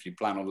human if you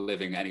plan on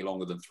living any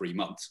longer than 3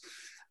 months.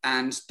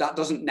 And that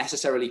doesn't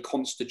necessarily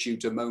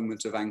constitute a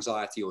moment of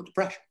anxiety or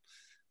depression.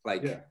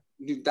 Like,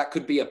 that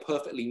could be a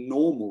perfectly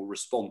normal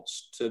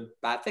response to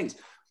bad things.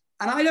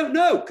 And I don't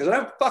know, because I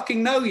don't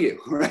fucking know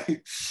you,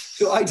 right?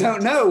 So I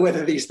don't know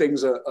whether these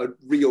things are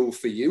real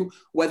for you,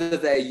 whether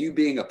they're you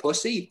being a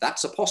pussy.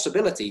 That's a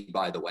possibility,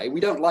 by the way.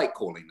 We don't like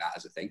calling that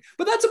as a thing,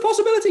 but that's a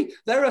possibility.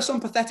 There are some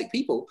pathetic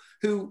people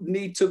who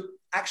need to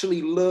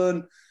actually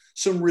learn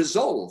some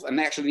resolve, and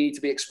they actually need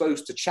to be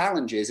exposed to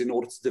challenges in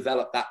order to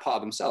develop that part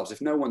of themselves. If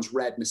no one's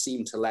read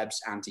Nassim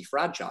Taleb's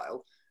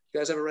Anti-Fragile, you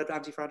guys ever read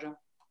Anti-Fragile?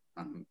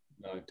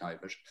 No.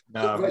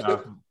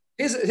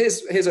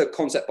 Here's a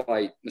concept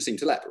by Nassim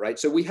Taleb, right?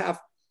 So we have,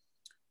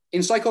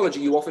 in psychology,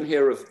 you often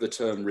hear of the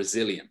term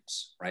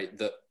resilience, right?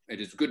 That it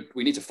is good,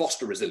 we need to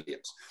foster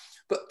resilience.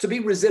 But to be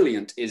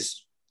resilient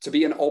is to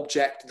be an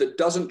object that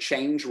doesn't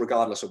change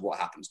regardless of what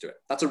happens to it.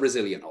 That's a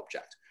resilient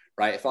object,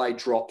 right? If I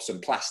drop some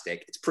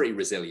plastic, it's pretty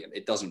resilient.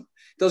 It doesn't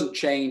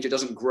change, it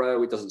doesn't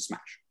grow, it doesn't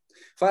smash.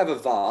 If I have a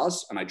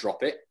vase and I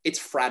drop it, it's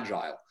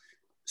fragile.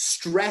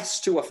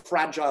 Stress to a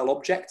fragile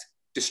object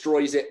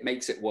destroys it,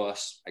 makes it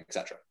worse,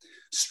 etc.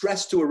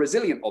 Stress to a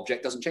resilient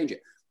object doesn't change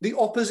it. The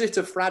opposite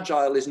of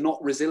fragile is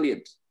not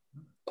resilient.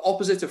 The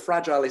opposite of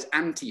fragile is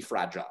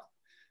anti-fragile,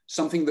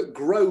 something that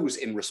grows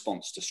in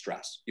response to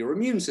stress. Your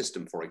immune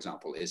system, for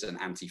example, is an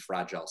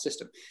anti-fragile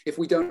system. If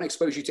we don't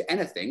expose you to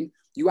anything,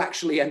 you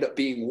actually end up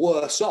being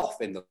worse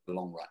off in the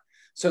long run.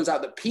 Turns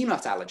out that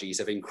peanut allergies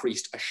have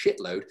increased a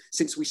shitload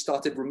since we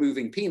started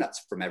removing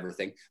peanuts from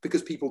everything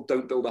because people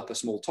don't build up a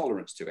small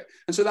tolerance to it.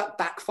 And so that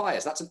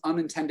backfires. That's an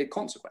unintended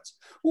consequence.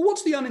 Well,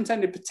 what's the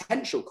unintended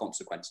potential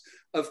consequence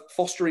of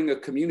fostering a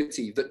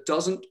community that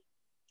doesn't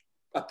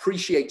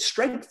appreciate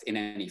strength in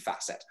any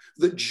facet,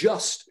 that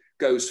just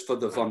goes for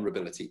the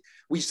vulnerability?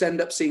 We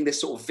end up seeing this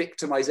sort of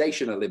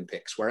victimization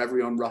Olympics where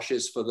everyone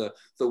rushes for the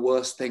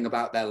worst thing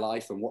about their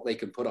life and what they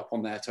can put up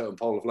on their totem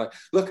pole of like,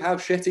 look how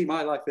shitty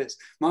my life is.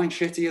 Mine's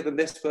shittier than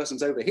this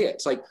person's over here.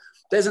 It's like,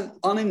 there's an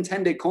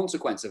unintended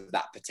consequence of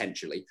that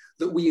potentially,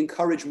 that we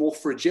encourage more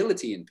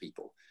fragility in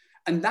people.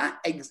 And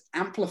that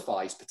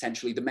amplifies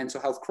potentially the mental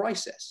health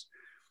crisis.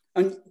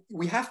 And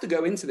we have to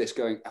go into this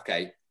going,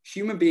 okay,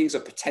 human beings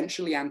are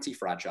potentially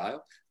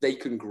anti-fragile. They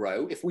can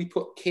grow. If we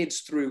put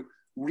kids through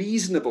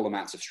reasonable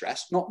amounts of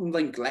stress, not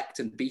neglect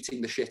and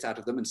beating the shit out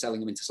of them and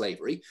selling them into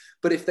slavery,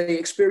 but if they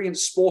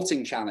experience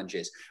sporting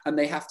challenges and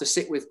they have to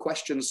sit with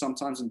questions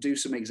sometimes and do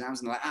some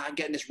exams and they're like, I'm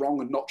getting this wrong,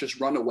 and not just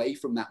run away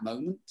from that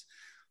moment,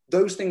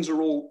 those things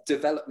are all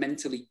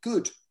developmentally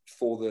good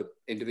for the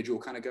individual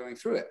kind of going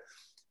through it.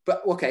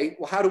 But okay,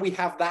 well, how do we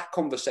have that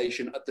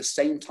conversation at the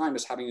same time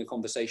as having a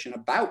conversation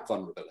about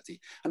vulnerability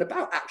and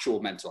about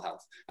actual mental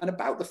health and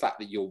about the fact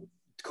that you're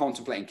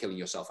contemplating killing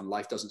yourself and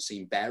life doesn't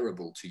seem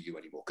bearable to you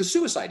anymore? Because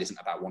suicide isn't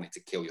about wanting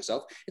to kill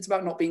yourself. It's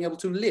about not being able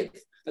to live.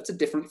 That's a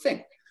different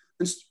thing.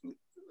 And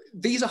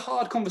these are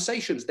hard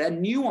conversations. They're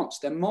nuanced.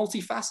 They're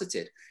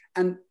multifaceted.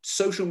 And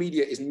social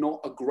media is not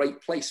a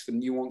great place for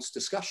nuanced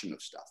discussion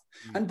of stuff.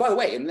 And by the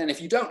way, and then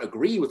if you don't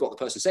agree with what the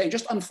person's saying,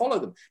 just unfollow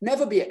them.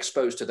 Never be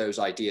exposed to those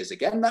ideas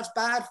again. That's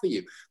bad for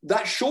you.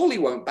 That surely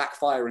won't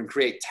backfire and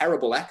create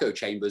terrible echo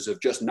chambers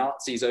of just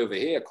Nazis over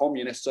here,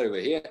 communists over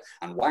here,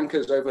 and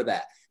wankers over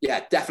there.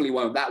 Yeah, definitely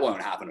won't. That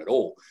won't happen at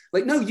all.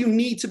 Like, no, you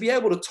need to be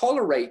able to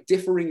tolerate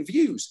differing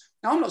views.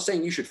 Now, I'm not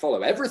saying you should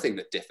follow everything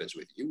that differs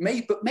with you,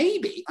 but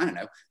maybe, I don't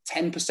know,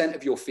 10%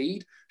 of your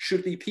feed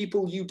should be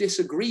people you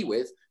disagree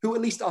with who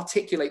at least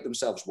articulate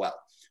themselves well,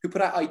 who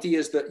put out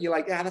ideas that you're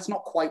like, yeah, that's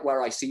not quite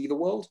where I see the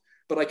world,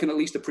 but I can at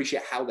least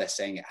appreciate how they're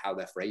saying it, how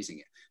they're phrasing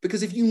it.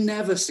 Because if you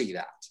never see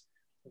that,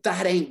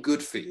 that ain't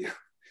good for you.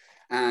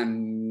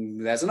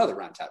 And there's another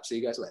rant out. See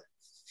you guys later.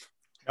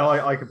 No,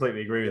 I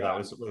completely agree with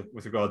that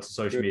with regards to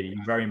social media.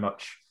 You very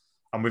much,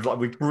 and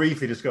we've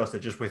briefly discussed it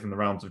just within the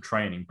realms of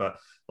training, but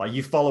like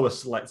you follow a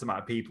select amount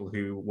of people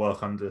who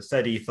work under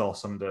said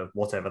ethos, under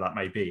whatever that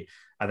may be,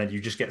 and then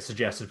you just get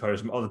suggested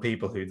posts from other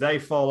people who they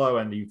follow,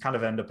 and you kind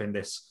of end up in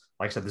this,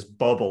 like I said, this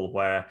bubble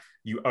where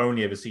you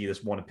only ever see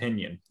this one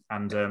opinion.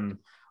 And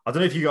I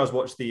don't know if you guys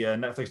watched the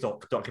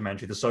Netflix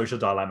documentary, The Social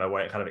Dilemma,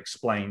 where it kind of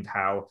explained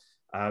how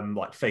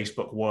like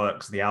Facebook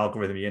works, the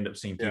algorithm, you end up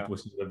seeing people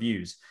with similar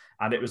views.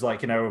 And it was like,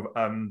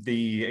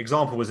 the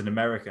example was in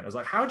America. It was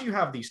like, how do you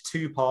have these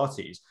two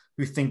parties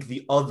who think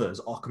the others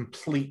are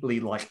completely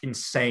like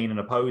insane and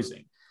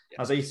opposing?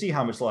 Yeah. As you see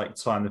how much like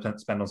time they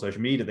spend on social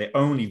media, they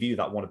only view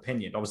that one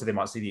opinion. Obviously, they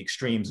might see the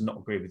extremes and not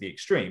agree with the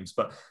extremes,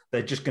 but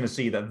they're just going to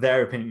see that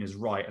their opinion is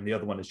right and the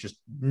other one is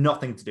just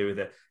nothing to do with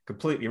it,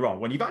 completely wrong.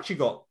 When you've actually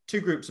got two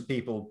groups of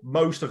people,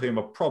 most of whom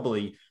are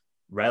probably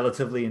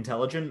relatively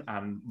intelligent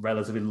and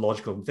relatively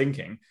logical in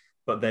thinking,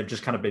 but they've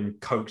just kind of been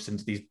coaxed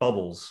into these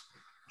bubbles.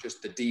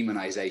 Just the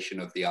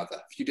demonization of the other.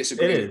 If you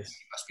disagree, you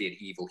must be an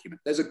evil human.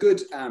 There's a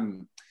good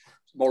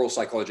moral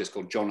psychologist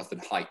called Jonathan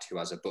Haidt who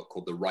has a book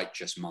called The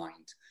Righteous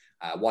Mind.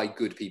 Why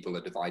Good People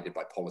Are Divided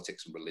by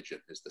Politics and Religion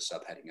is the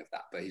subheading of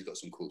that. But he's got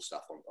some cool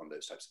stuff on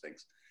those types of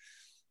things.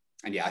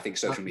 And yeah, I think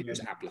social media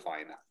is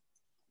amplifying that.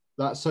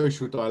 That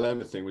social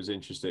dilemma thing was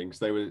interesting because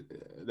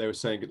they were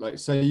saying, like,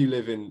 say you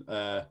live in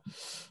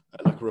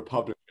like a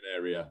Republican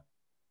area.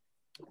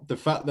 The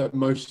fact that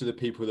most of the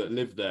people that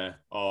live there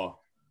are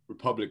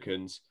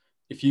Republicans,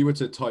 if you were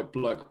to type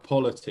like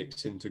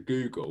politics into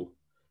Google,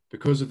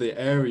 because of the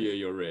area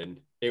you're in,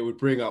 it would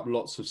bring up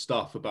lots of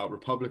stuff about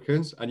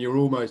Republicans, and you're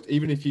almost,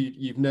 even if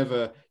you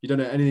don't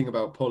know anything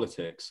about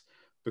politics,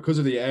 because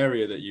of the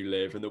area that you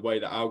live and the way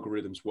that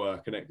algorithms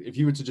work, and if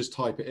you were to just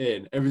type it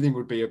in, everything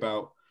would be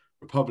about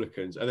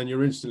Republicans, and then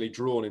you're instantly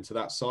drawn into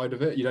that side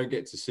of it. You don't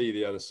get to see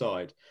the other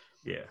side.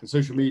 Yeah. And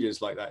social media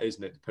is like that,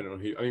 isn't it? Depending on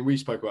who. I mean, we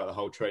spoke about the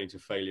whole training to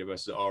failure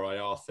versus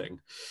RIR thing.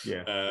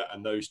 Yeah.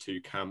 And those two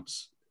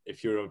camps,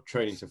 if you're a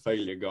training to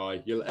failure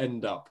guy, you'll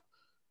end up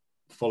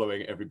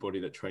following everybody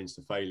that trains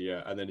to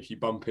failure. And then if you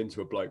bump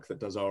into a bloke that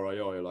does RIR,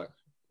 you're like,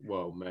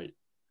 well, mate,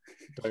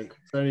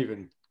 don't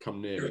even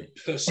come near me.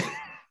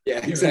 Yeah,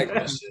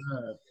 exactly.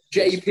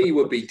 JP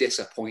would be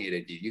disappointed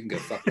in you. You can go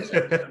fuck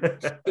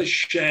yourself. For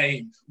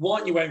shame. Why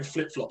aren't you wearing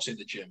flip-flops in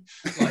the gym?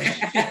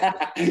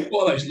 Like,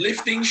 what are those,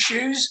 lifting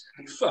shoes?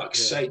 Fuck's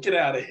sake, get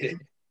out of here.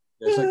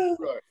 Yeah, it's like,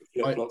 bro,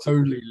 I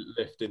only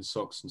lift in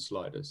socks and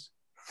sliders.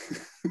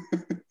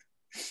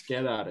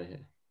 Get out of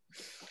here.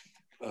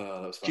 That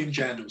was fun. Gym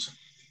jandals.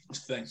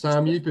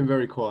 Sam, you've been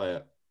very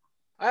quiet.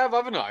 I have,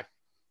 haven't I?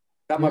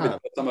 That might be the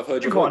first time I've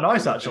heard you. Quite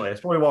nice, actually.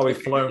 It's probably why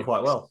we've flown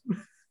quite well.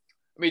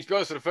 I mean, to be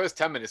honest, for the first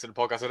 10 minutes of the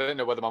podcast, I didn't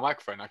know whether my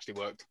microphone actually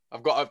worked.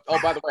 I've got, oh,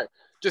 by the way,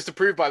 just to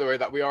prove, by the way,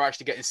 that we are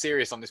actually getting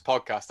serious on this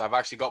podcast, I've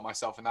actually got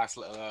myself a nice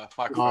little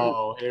microphone.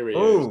 Oh, here he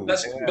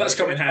is. That's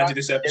coming handy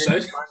this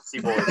episode.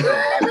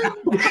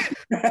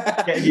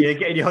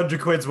 Getting your 100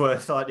 quid's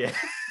worth, aren't you?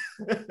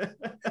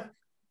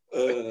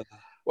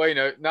 Well, you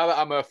know, now that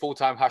I'm a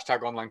full-time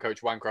 #online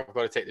coach wanker, I've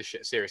got to take this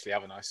shit seriously,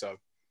 haven't I? So,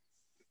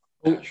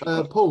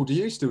 Paul, do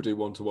you still do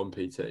one-to-one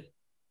PT?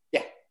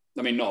 Yeah,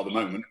 I mean, not at the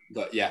moment,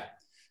 but yeah.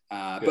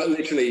 But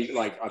literally,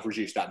 like, I've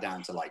reduced that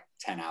down to like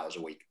 10 hours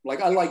a week.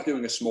 Like, I like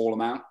doing a small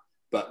amount,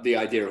 but the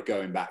idea of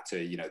going back to,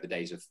 you know, the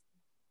days of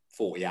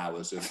 40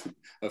 hours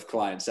of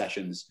client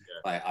sessions,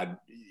 I'd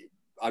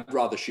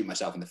rather shoot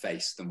myself in the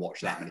face than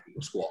watch that many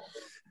people squat.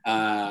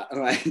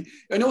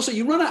 And also,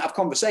 you run out of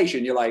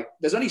conversation. You're like,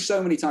 there's only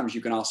so many times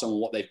you can ask someone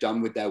what they've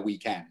done with their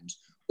weekend,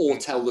 or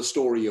tell the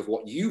story of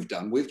what you've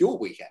done with your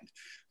weekend.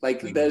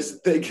 Like,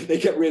 they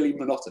get really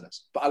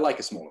monotonous. But I like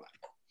a small amount.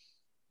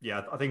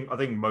 Yeah, I think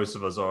most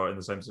of us are in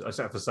the same,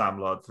 except for Sam,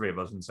 like 3 of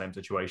us in the same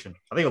situation.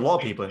 I think a lot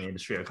of people in the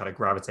industry are kind of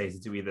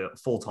gravitated to either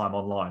full-time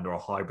online or a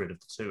hybrid of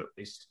the two, at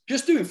least.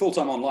 Just doing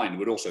full-time online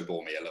would also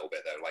bore me a little bit,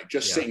 though. Like,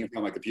 just sitting in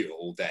front of my computer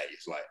all day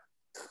is like...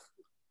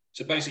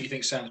 So basically, you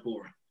think Sam's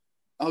boring?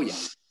 Oh, yeah.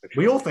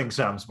 We all think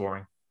Sam's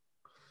boring.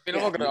 I'm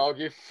not going to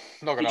argue.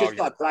 He just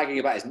started bragging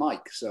about his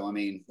mic, so, I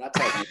mean, that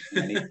tells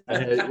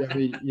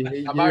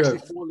me... I'm actually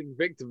falling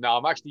victim now.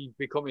 I'm actually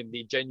becoming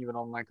the genuine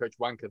online coach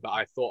wanker that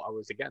I thought I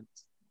was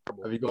against.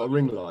 Have you got a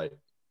ring light?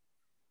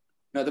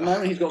 No, at the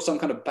moment he's got some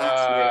kind of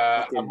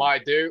bat. I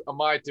might do, I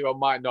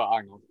might not.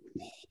 Hang on.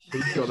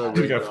 He's got a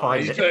ring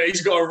light.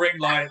 He's got a ring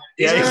light.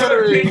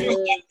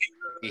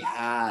 He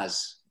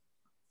has.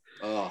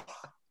 Oh.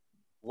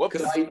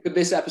 Whoops. Could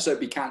this episode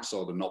be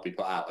cancelled and not be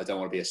put out? I don't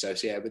want to be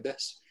associated with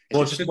this.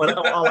 Well,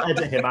 I'll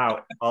edit him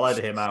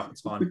out.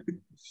 It's fine.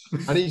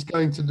 And he's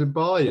going to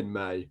Dubai in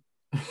May.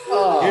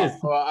 Oh.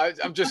 Well,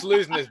 I'm just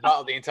losing this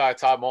battle the entire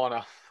time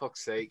on.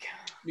 Fuck's sake.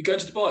 You're going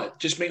to Dubai?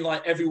 Just mean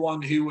like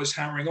everyone who was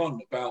hammering on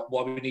about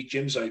why we need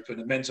gyms open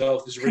and mental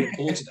health is really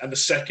important. And the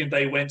second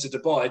they went to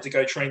Dubai to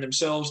go train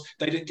themselves,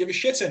 they didn't give a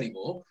shit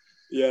anymore.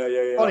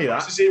 Yeah. Funny that.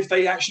 It's as if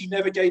they actually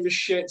never gave a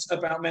shit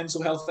about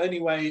mental health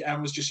anyway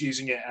and was just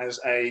using it as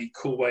a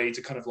cool way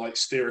to kind of like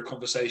steer a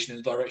conversation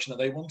in the direction that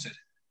they wanted.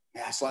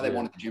 Yeah, it's like they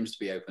wanted the gyms to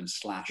be open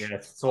 / Yeah,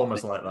 it's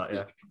almost like that,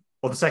 yeah.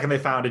 Or the second they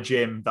found a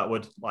gym that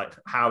would like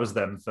house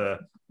them for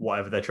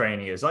whatever their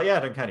training is, like, yeah, I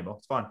don't care anymore.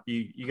 It's fine.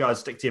 You guys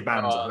stick to your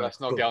bands. Let's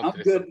not get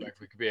onto this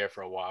subject. We could be here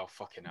for a while.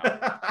 Fucking hell.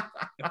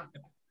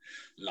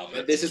 Love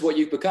it. This is what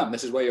you've become.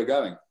 This is where you're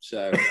going.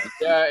 So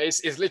yeah,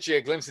 it's literally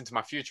a glimpse into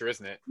my future,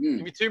 isn't it?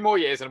 Give me 2 more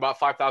years and about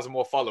 5,000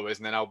 more followers,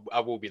 and then I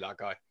will be that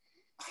guy.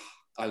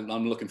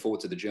 I'm looking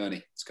forward to the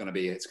journey. It's going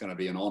to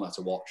be an honor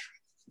to watch.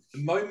 The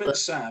moment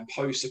Sam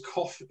posts a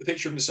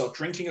picture of himself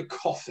drinking a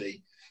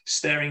coffee,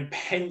 staring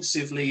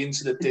pensively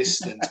into the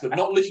distance, but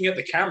not looking at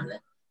the camera.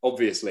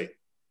 Obviously.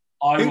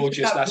 I will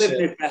just, that's living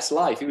it. His best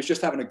life. He was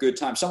just having a good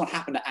time. Someone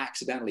happened to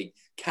accidentally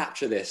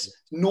capture this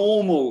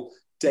normal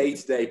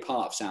day-to-day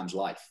part of Sam's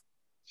life.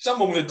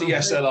 Someone with a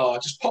DSLR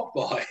just popped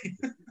by.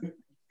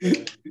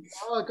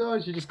 Oh,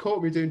 guys, you just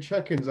caught me doing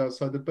check-ins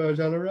outside the Burj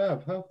Al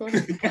Arab. How funny.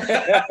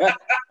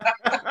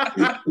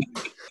 At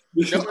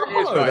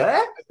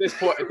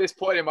this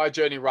point in my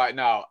journey right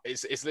now,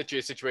 it's literally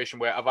a situation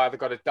where I've either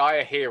got to die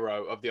a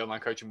hero of the online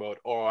coaching world,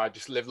 or I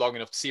just live long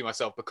enough to see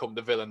myself become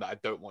the villain that I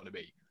don't want to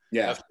be.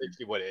 Yeah, that's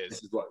literally what it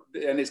is.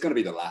 And it's going to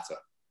be the latter.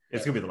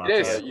 It's going to be the latter.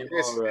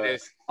 It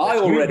is. I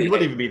already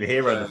wouldn't even be the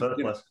hero in the first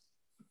place.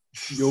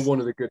 You're one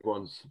of the good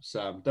ones,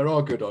 Sam. There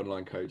are good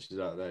online coaches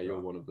out there.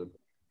 You're one of them.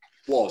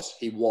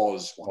 He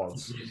was one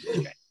of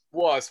them.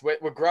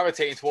 We're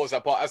gravitating towards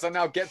that, but as I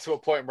now get to a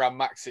point where I'm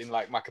maxing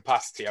like my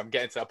capacity, I'm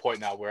getting to a point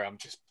now where I'm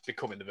just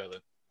becoming the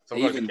villain. So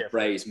even the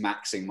phrase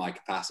 "maxing my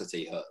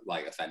capacity"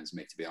 offends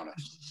me, to be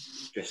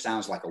honest. Just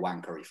sounds like a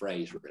wankery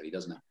phrase, really,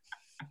 doesn't it?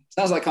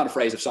 Sounds like the kind of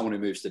phrase of someone who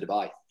moves to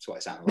Dubai. That's what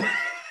it sounds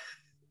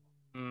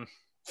like.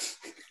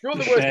 You're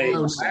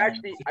the worst.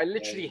 I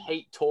literally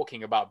hate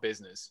talking about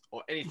business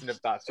or anything of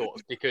that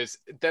sort, because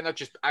then I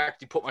just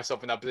actually put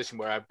myself in that position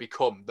where I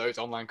become those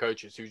online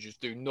coaches who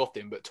just do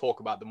nothing but talk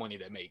about the money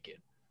they're making.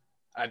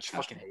 I just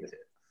fucking hate it.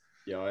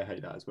 Yeah, I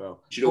hate that as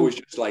well. You should always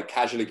just like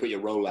casually put your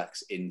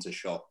Rolex into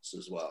shots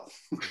as well.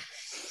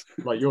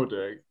 Like you're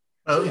doing.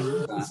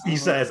 He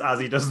says as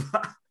he does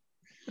that.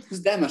 It's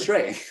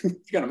demonstrating. If you're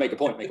going to make a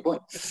point, make a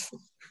point.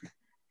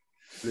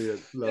 Yeah,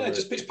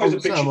 just pose a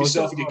picture of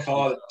yourself in your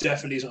car that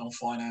definitely isn't on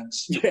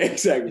finance. Yeah,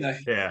 exactly. You know?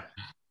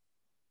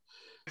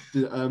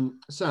 Yeah.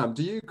 Sam,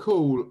 do you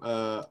call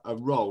a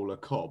roll a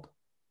cob?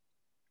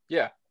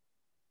 Yeah.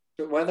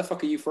 Where the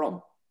fuck are you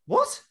from?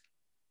 What?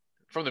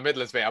 From the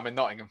Midlands, mate. I'm in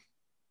Nottingham.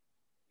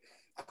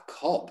 A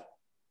cob?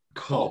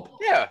 Cob?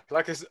 Yeah,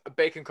 like a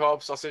bacon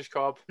cob, sausage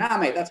cob. Nah,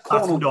 mate, that's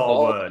corn. That's not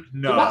a word.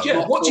 No.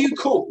 What do you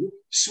call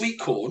sweet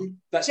corn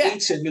that's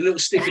eaten with a little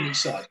stick in each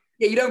side?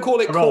 Yeah, you don't call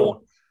it corn.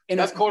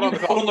 That's corn on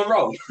the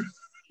roll.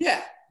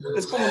 Yeah,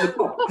 it's corn on the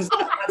cob.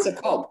 That's a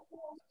cob.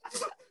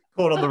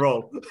 Corn on the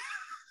roll.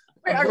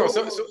 Wait, hang on.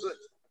 So,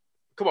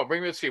 come on,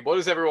 bring me up to speed. What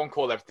does everyone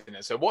call everything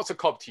in? So, what's a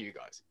cob to you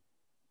guys?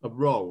 A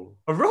roll.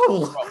 A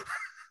roll?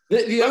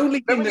 The only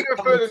thing when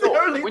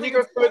you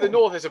go further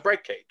north, there's a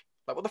bread cake.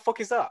 Like, what the fuck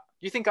is that?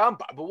 You think I'm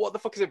bad, but what the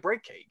fuck is a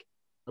bread cake?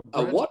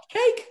 A what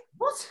cake?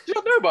 What? Do you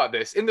not know about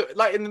this? In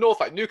the north,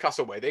 like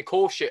Newcastle way, they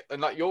call shit,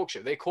 and like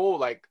Yorkshire, they call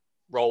like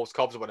rolls,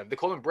 cobs, or whatever. They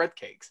call them bread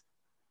cakes.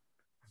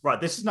 Right,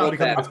 this is now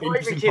becoming the most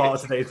interesting part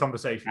of today's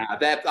conversation.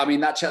 I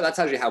mean, that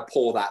tells you how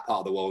poor that part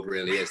of the world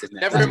really is, isn't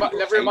it?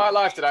 Never in my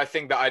life did I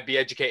think that I'd be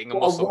educating a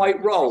Muslim. A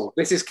white roll.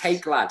 This is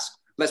cake, lads.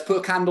 Let's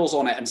put candles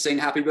on it and sing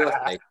happy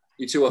birthday.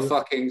 You two are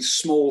fucking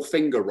small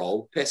finger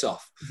roll. Piss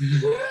off.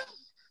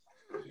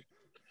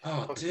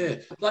 Oh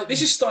dear! Like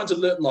this is starting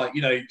to look like,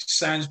 you know,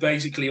 Sam's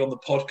basically on the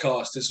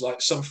podcast as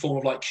like some form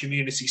of like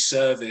community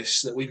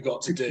service that we've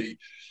got to do.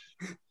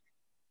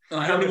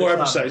 How many more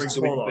episodes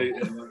until we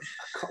can do?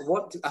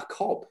 What, a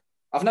cob?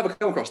 I've never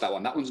come across that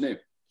one. That one's new.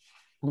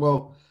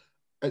 Well,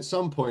 at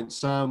some point,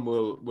 Sam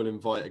will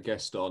invite a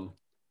guest on,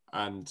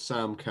 and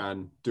Sam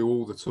can do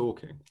all the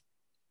talking.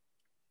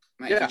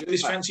 Mate, yeah, with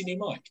his fancy new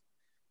mic.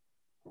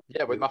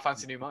 Yeah, with my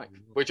fancy new mic,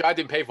 which I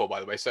didn't pay for, by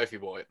the way. Sophie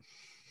bought it.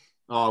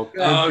 Oh,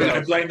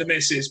 no, blame the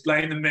missus.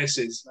 Blame the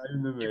missus.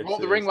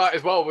 The ring light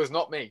as well was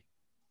not me.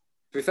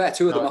 To be fair,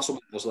 two of the Muscle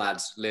Mills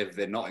lads live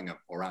in Nottingham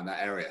or around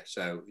that area,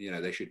 so you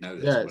know they should know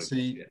this. Yeah,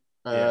 see,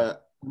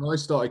 when I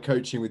started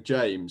coaching with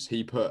James,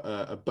 he put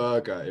a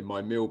burger in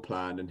my meal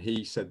plan, and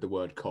he said the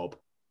word cob.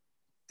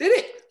 Did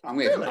it? I'm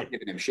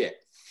giving him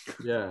shit.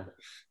 Yeah,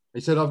 he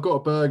said, "I've got a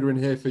burger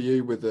in here for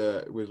you with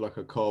like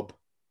a cob."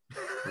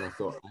 And I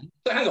thought,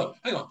 so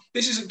hang on.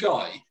 This is a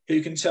guy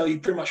who can tell you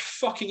pretty much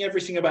fucking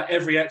everything about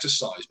every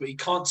exercise, but he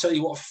can't tell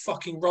you what a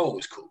fucking roll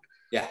is called.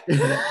 Yeah.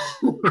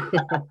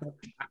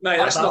 No,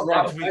 that's not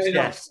right.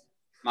 Yes.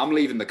 I'm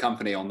leaving the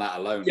company on that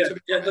alone.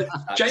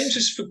 James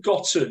has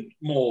forgotten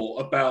more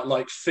about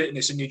like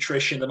fitness and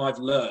nutrition than I've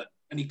learned,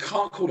 and he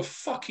can't call a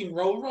fucking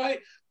roll right.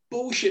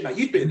 Bullshit, mate.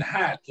 You've been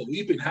had.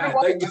 You've been had.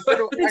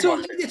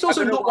 It's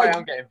also not why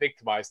I'm getting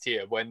victimized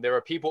here when there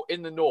are people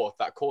in the north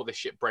that call this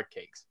shit bread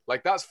cakes.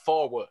 Like that's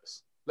far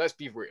worse. Let's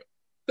be real.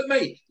 But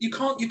mate, you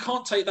can't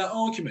take that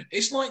argument.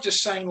 It's like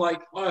just saying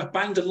like, I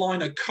banged a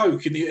line of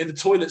coke in the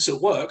toilets at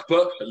work,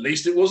 but at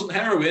least it wasn't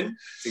heroin.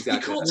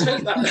 Exactly. You can't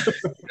take that.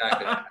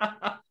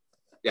 Exactly.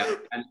 Yeah.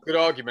 And good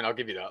argument. I'll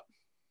give you that.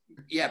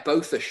 Yeah,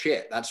 both are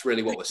shit. That's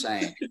really what we're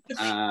saying.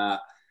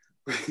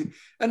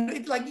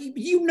 And like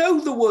you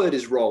know the word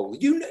is roll.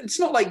 It's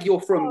not like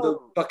you're from the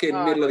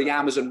fucking middle of the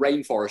Amazon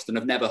rainforest and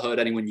have never heard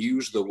anyone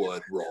use the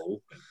word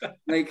roll.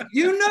 Like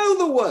you know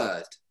the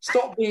word.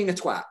 Stop being a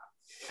twat.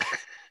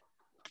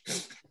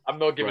 I'm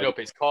not giving up.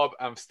 It's cob.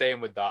 I'm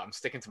staying with that. I'm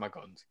sticking to my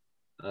guns.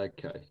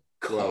 Okay.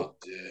 Well,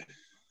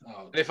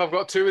 and if I've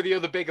got two of the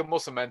other bigger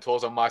muscle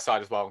mentors on my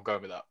side as well, I'm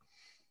going with that.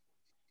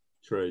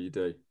 True, you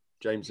do.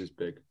 James is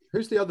big.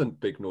 Who's the other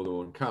big northern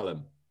one?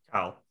 Callum.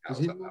 Cal. Is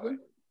he?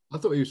 I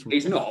thought he was from.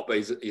 He's not, but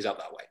he's up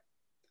that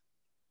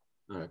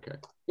way. Okay.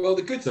 Well,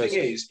 the good thing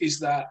is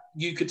that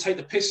you could take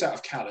the piss out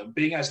of Callum,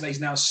 being as he's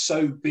now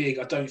so big.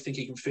 I don't think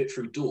he can fit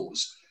through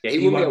doors. Yeah,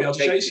 he won't be able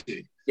to chase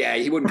you. Yeah,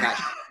 he wouldn't catch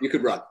you. You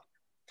could run.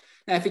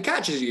 Now, if he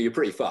catches you, you're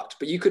pretty fucked.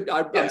 But you could.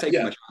 I'm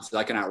taking my chances.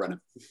 I can outrun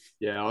him.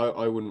 Yeah,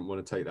 I wouldn't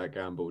want to take that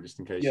gamble just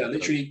in case. Yeah,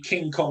 literally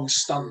King Kong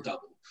stunt double.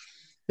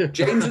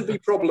 James would be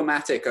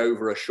problematic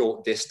over a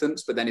short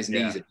distance, but then his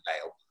knees would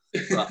fail.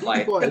 But like,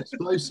 he's quite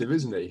explosive,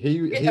 isn't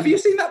he? Have you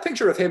seen that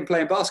picture of him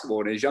playing basketball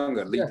when he's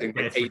younger, leaping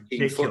like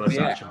 18 foot in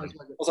the air? I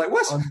was like,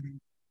 what?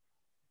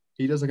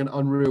 He does like an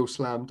unreal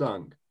slam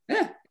dunk.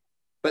 Yeah,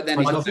 but then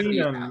he's not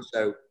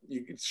so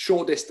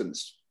short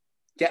distance.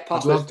 Get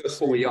past those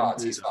 4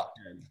 yards, he's fucked.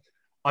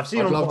 I've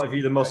seen on quite a few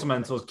of the Muscle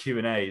Mentors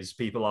Q&As,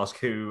 people ask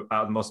who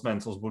out of the Muscle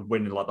Mentors would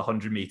win in like the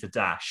 100-meter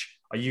dash.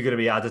 Are you going to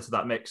be added to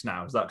that mix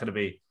now? Is that going to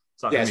be?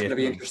 It's going to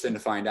be interesting to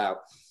find out.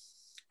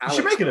 You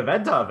should make an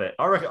event out of it.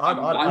 I reckon.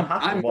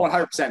 I'm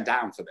 100%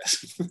 down for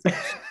this.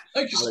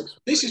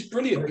 This is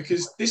brilliant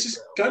because this is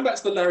going back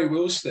to the Larry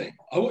Wills thing.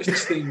 I watched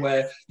this thing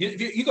where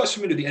you guys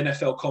familiar with the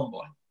NFL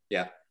Combine?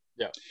 Yeah.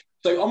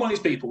 So I'm one of these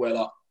people where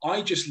like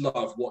I just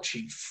love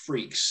watching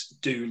freaks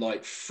do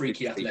like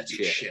freaky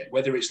athletic shit,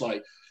 whether it's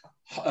like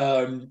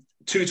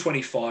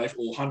 225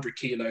 or 100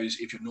 kilos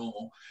if you're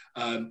normal,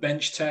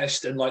 bench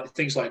test and like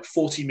things like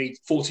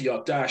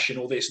 40-yard dash and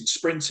all this and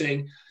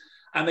sprinting.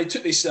 And they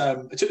took this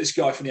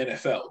guy from the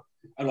NFL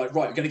and like,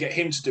 right, we're going to get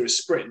him to do a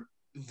sprint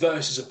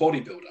versus a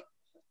bodybuilder.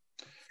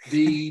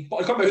 I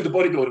can't remember who the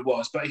bodybuilder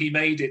was, but he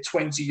made it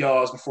 20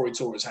 yards before he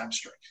tore his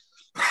hamstring.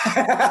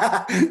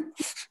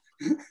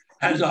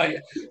 And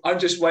like, I'm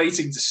just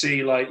waiting to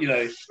see, like, you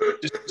know,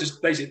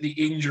 just basically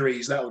the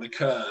injuries that would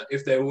occur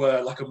if there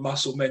were like a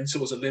Muscle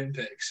Mentors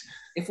Olympics.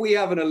 If we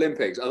have an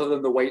Olympics, other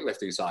than the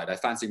weightlifting side, I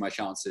fancy my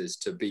chances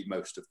to beat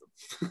most of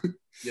them.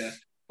 Yeah.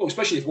 Well,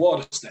 especially if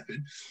Ward step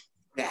in.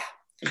 Yeah.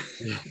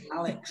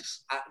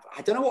 Alex,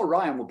 I don't know what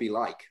Ryan would be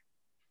like.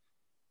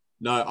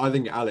 No, I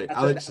think Alex.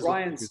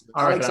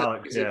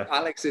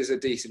 Alex is a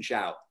decent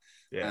shout.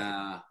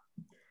 Yeah.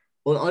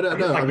 Well, I don't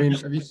know. I mean,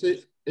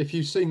 if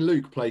you've seen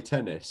Luke play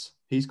tennis,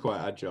 he's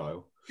quite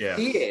agile. Yeah,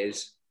 he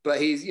is,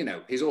 but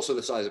he's also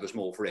the size of a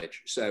small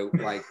fridge. So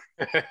like,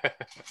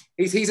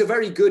 he's a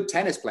very good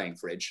tennis playing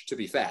fridge. To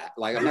be fair,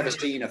 like I've never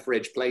seen a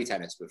fridge play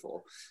tennis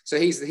before. So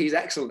he's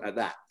excellent at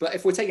that. But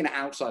if we're taking it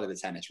outside of the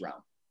tennis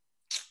realm,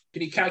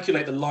 can you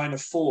calculate the line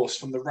of force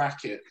from the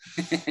racket?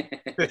 I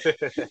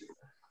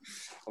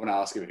want to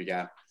ask him if he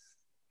can.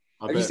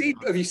 Have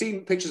you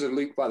seen pictures of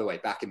Luke, by the way,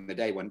 back in the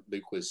day when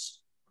Luke was?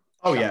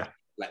 Oh yeah.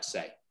 Let's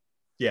say.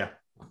 Yeah,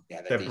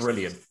 they're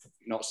brilliant.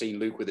 Not seen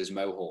Luke with his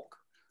mohawk,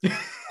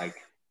 like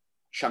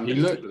chunky. He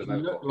looked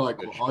like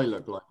what I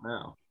look like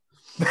now.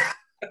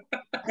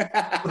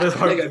 There's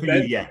hope for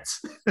you yet.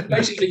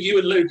 Basically, you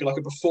and Luke are like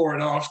a before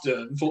and after.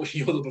 Unfortunately,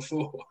 you're the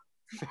before.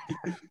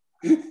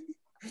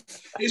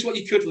 Here's what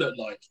you could look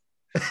like.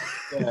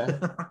 Yeah.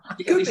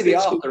 You could be the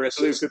after if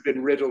Luke had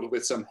been riddled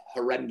with some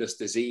horrendous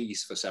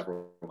disease for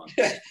several months.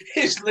 Yeah,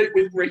 here's Luke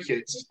with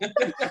rickets.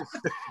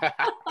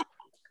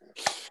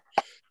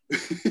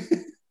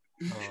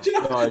 Do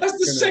you know, that's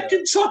the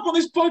second time on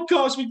this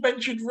podcast we've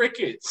mentioned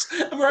rickets,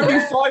 and we're only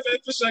 5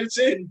 episodes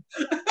in.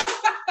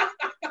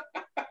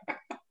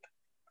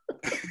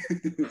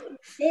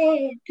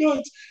 Oh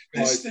God,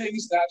 this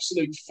thing's an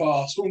absolute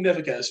farce. We'll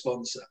never get a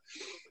sponsor.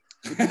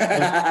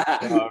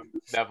 No,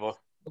 never.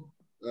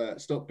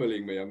 Stop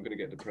bullying me. I'm going to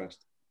get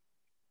depressed.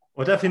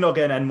 We're definitely not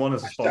getting N1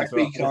 as a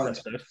sponsor.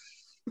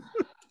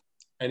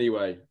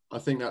 Anyway, I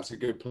think that's a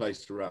good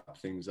place to wrap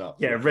things up.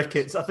 Yeah,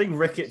 Ricketts. I think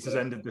Ricketts has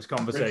ended this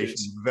conversation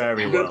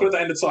very well. We're going to put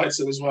that in the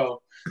title as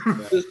well.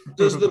 Yeah.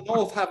 Does the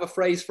North have a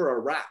phrase for a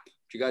rap?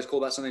 Do you guys call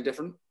that something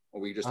different?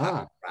 Or we just have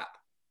a rap?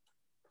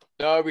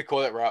 No, we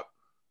call it rap.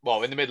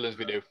 Well, in the Midlands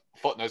we do.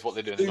 Fuck knows what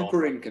they do in the North.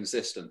 Super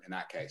inconsistent in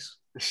that case.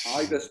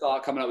 Either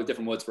start coming up with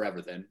different words for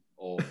everything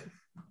or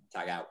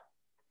tag out.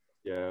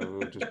 Yeah,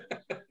 we'll just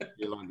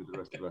be aligned with the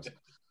rest of us.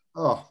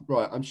 Oh,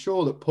 right. I'm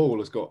sure that Paul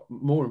has got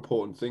more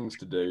important things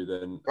to do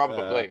than...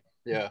 Probably,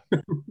 yeah.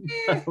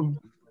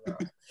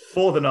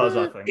 More than us,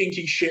 I think.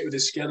 Inking shit with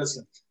his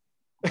skeleton.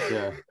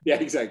 Yeah. Yeah,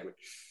 exactly.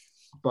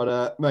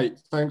 But, mate,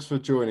 thanks for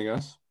joining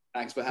us.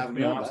 Thanks for having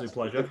me on. Absolute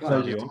pleasure.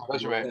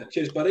 Pleasure, mate. Yeah.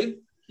 Cheers, buddy.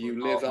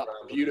 You live up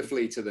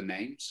beautifully to the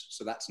names,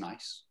 so that's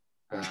nice.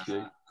 Thank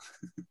you.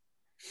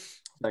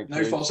 Thank no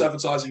you. false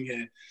advertising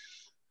here.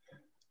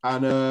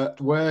 And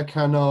where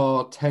can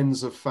our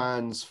tens of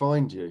fans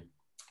find you?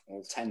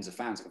 All tens of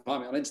fans can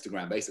find me on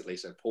Instagram, basically.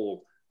 So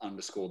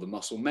Paul_the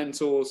Muscle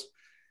Mentors.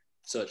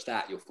 Search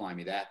that, you'll find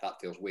me there. That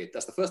feels weird.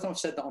 That's the first time I've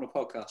said that on a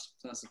podcast.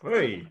 So that's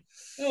hey.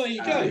 Oh, there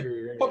you go.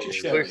 Pop your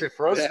Exclusive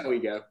for us. There we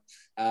go.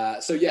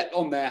 So yeah,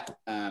 on there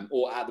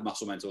or at the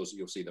Muscle Mentors,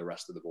 you'll see the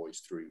rest of the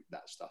boys through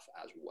that stuff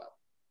as well.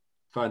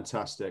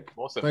 Fantastic.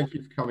 Awesome. Thank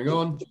you for coming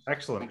on.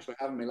 Excellent. Thanks for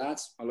having me,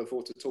 lads. I look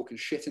forward to talking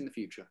shit in the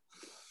future.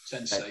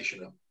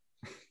 Sensational.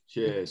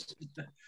 Cheers.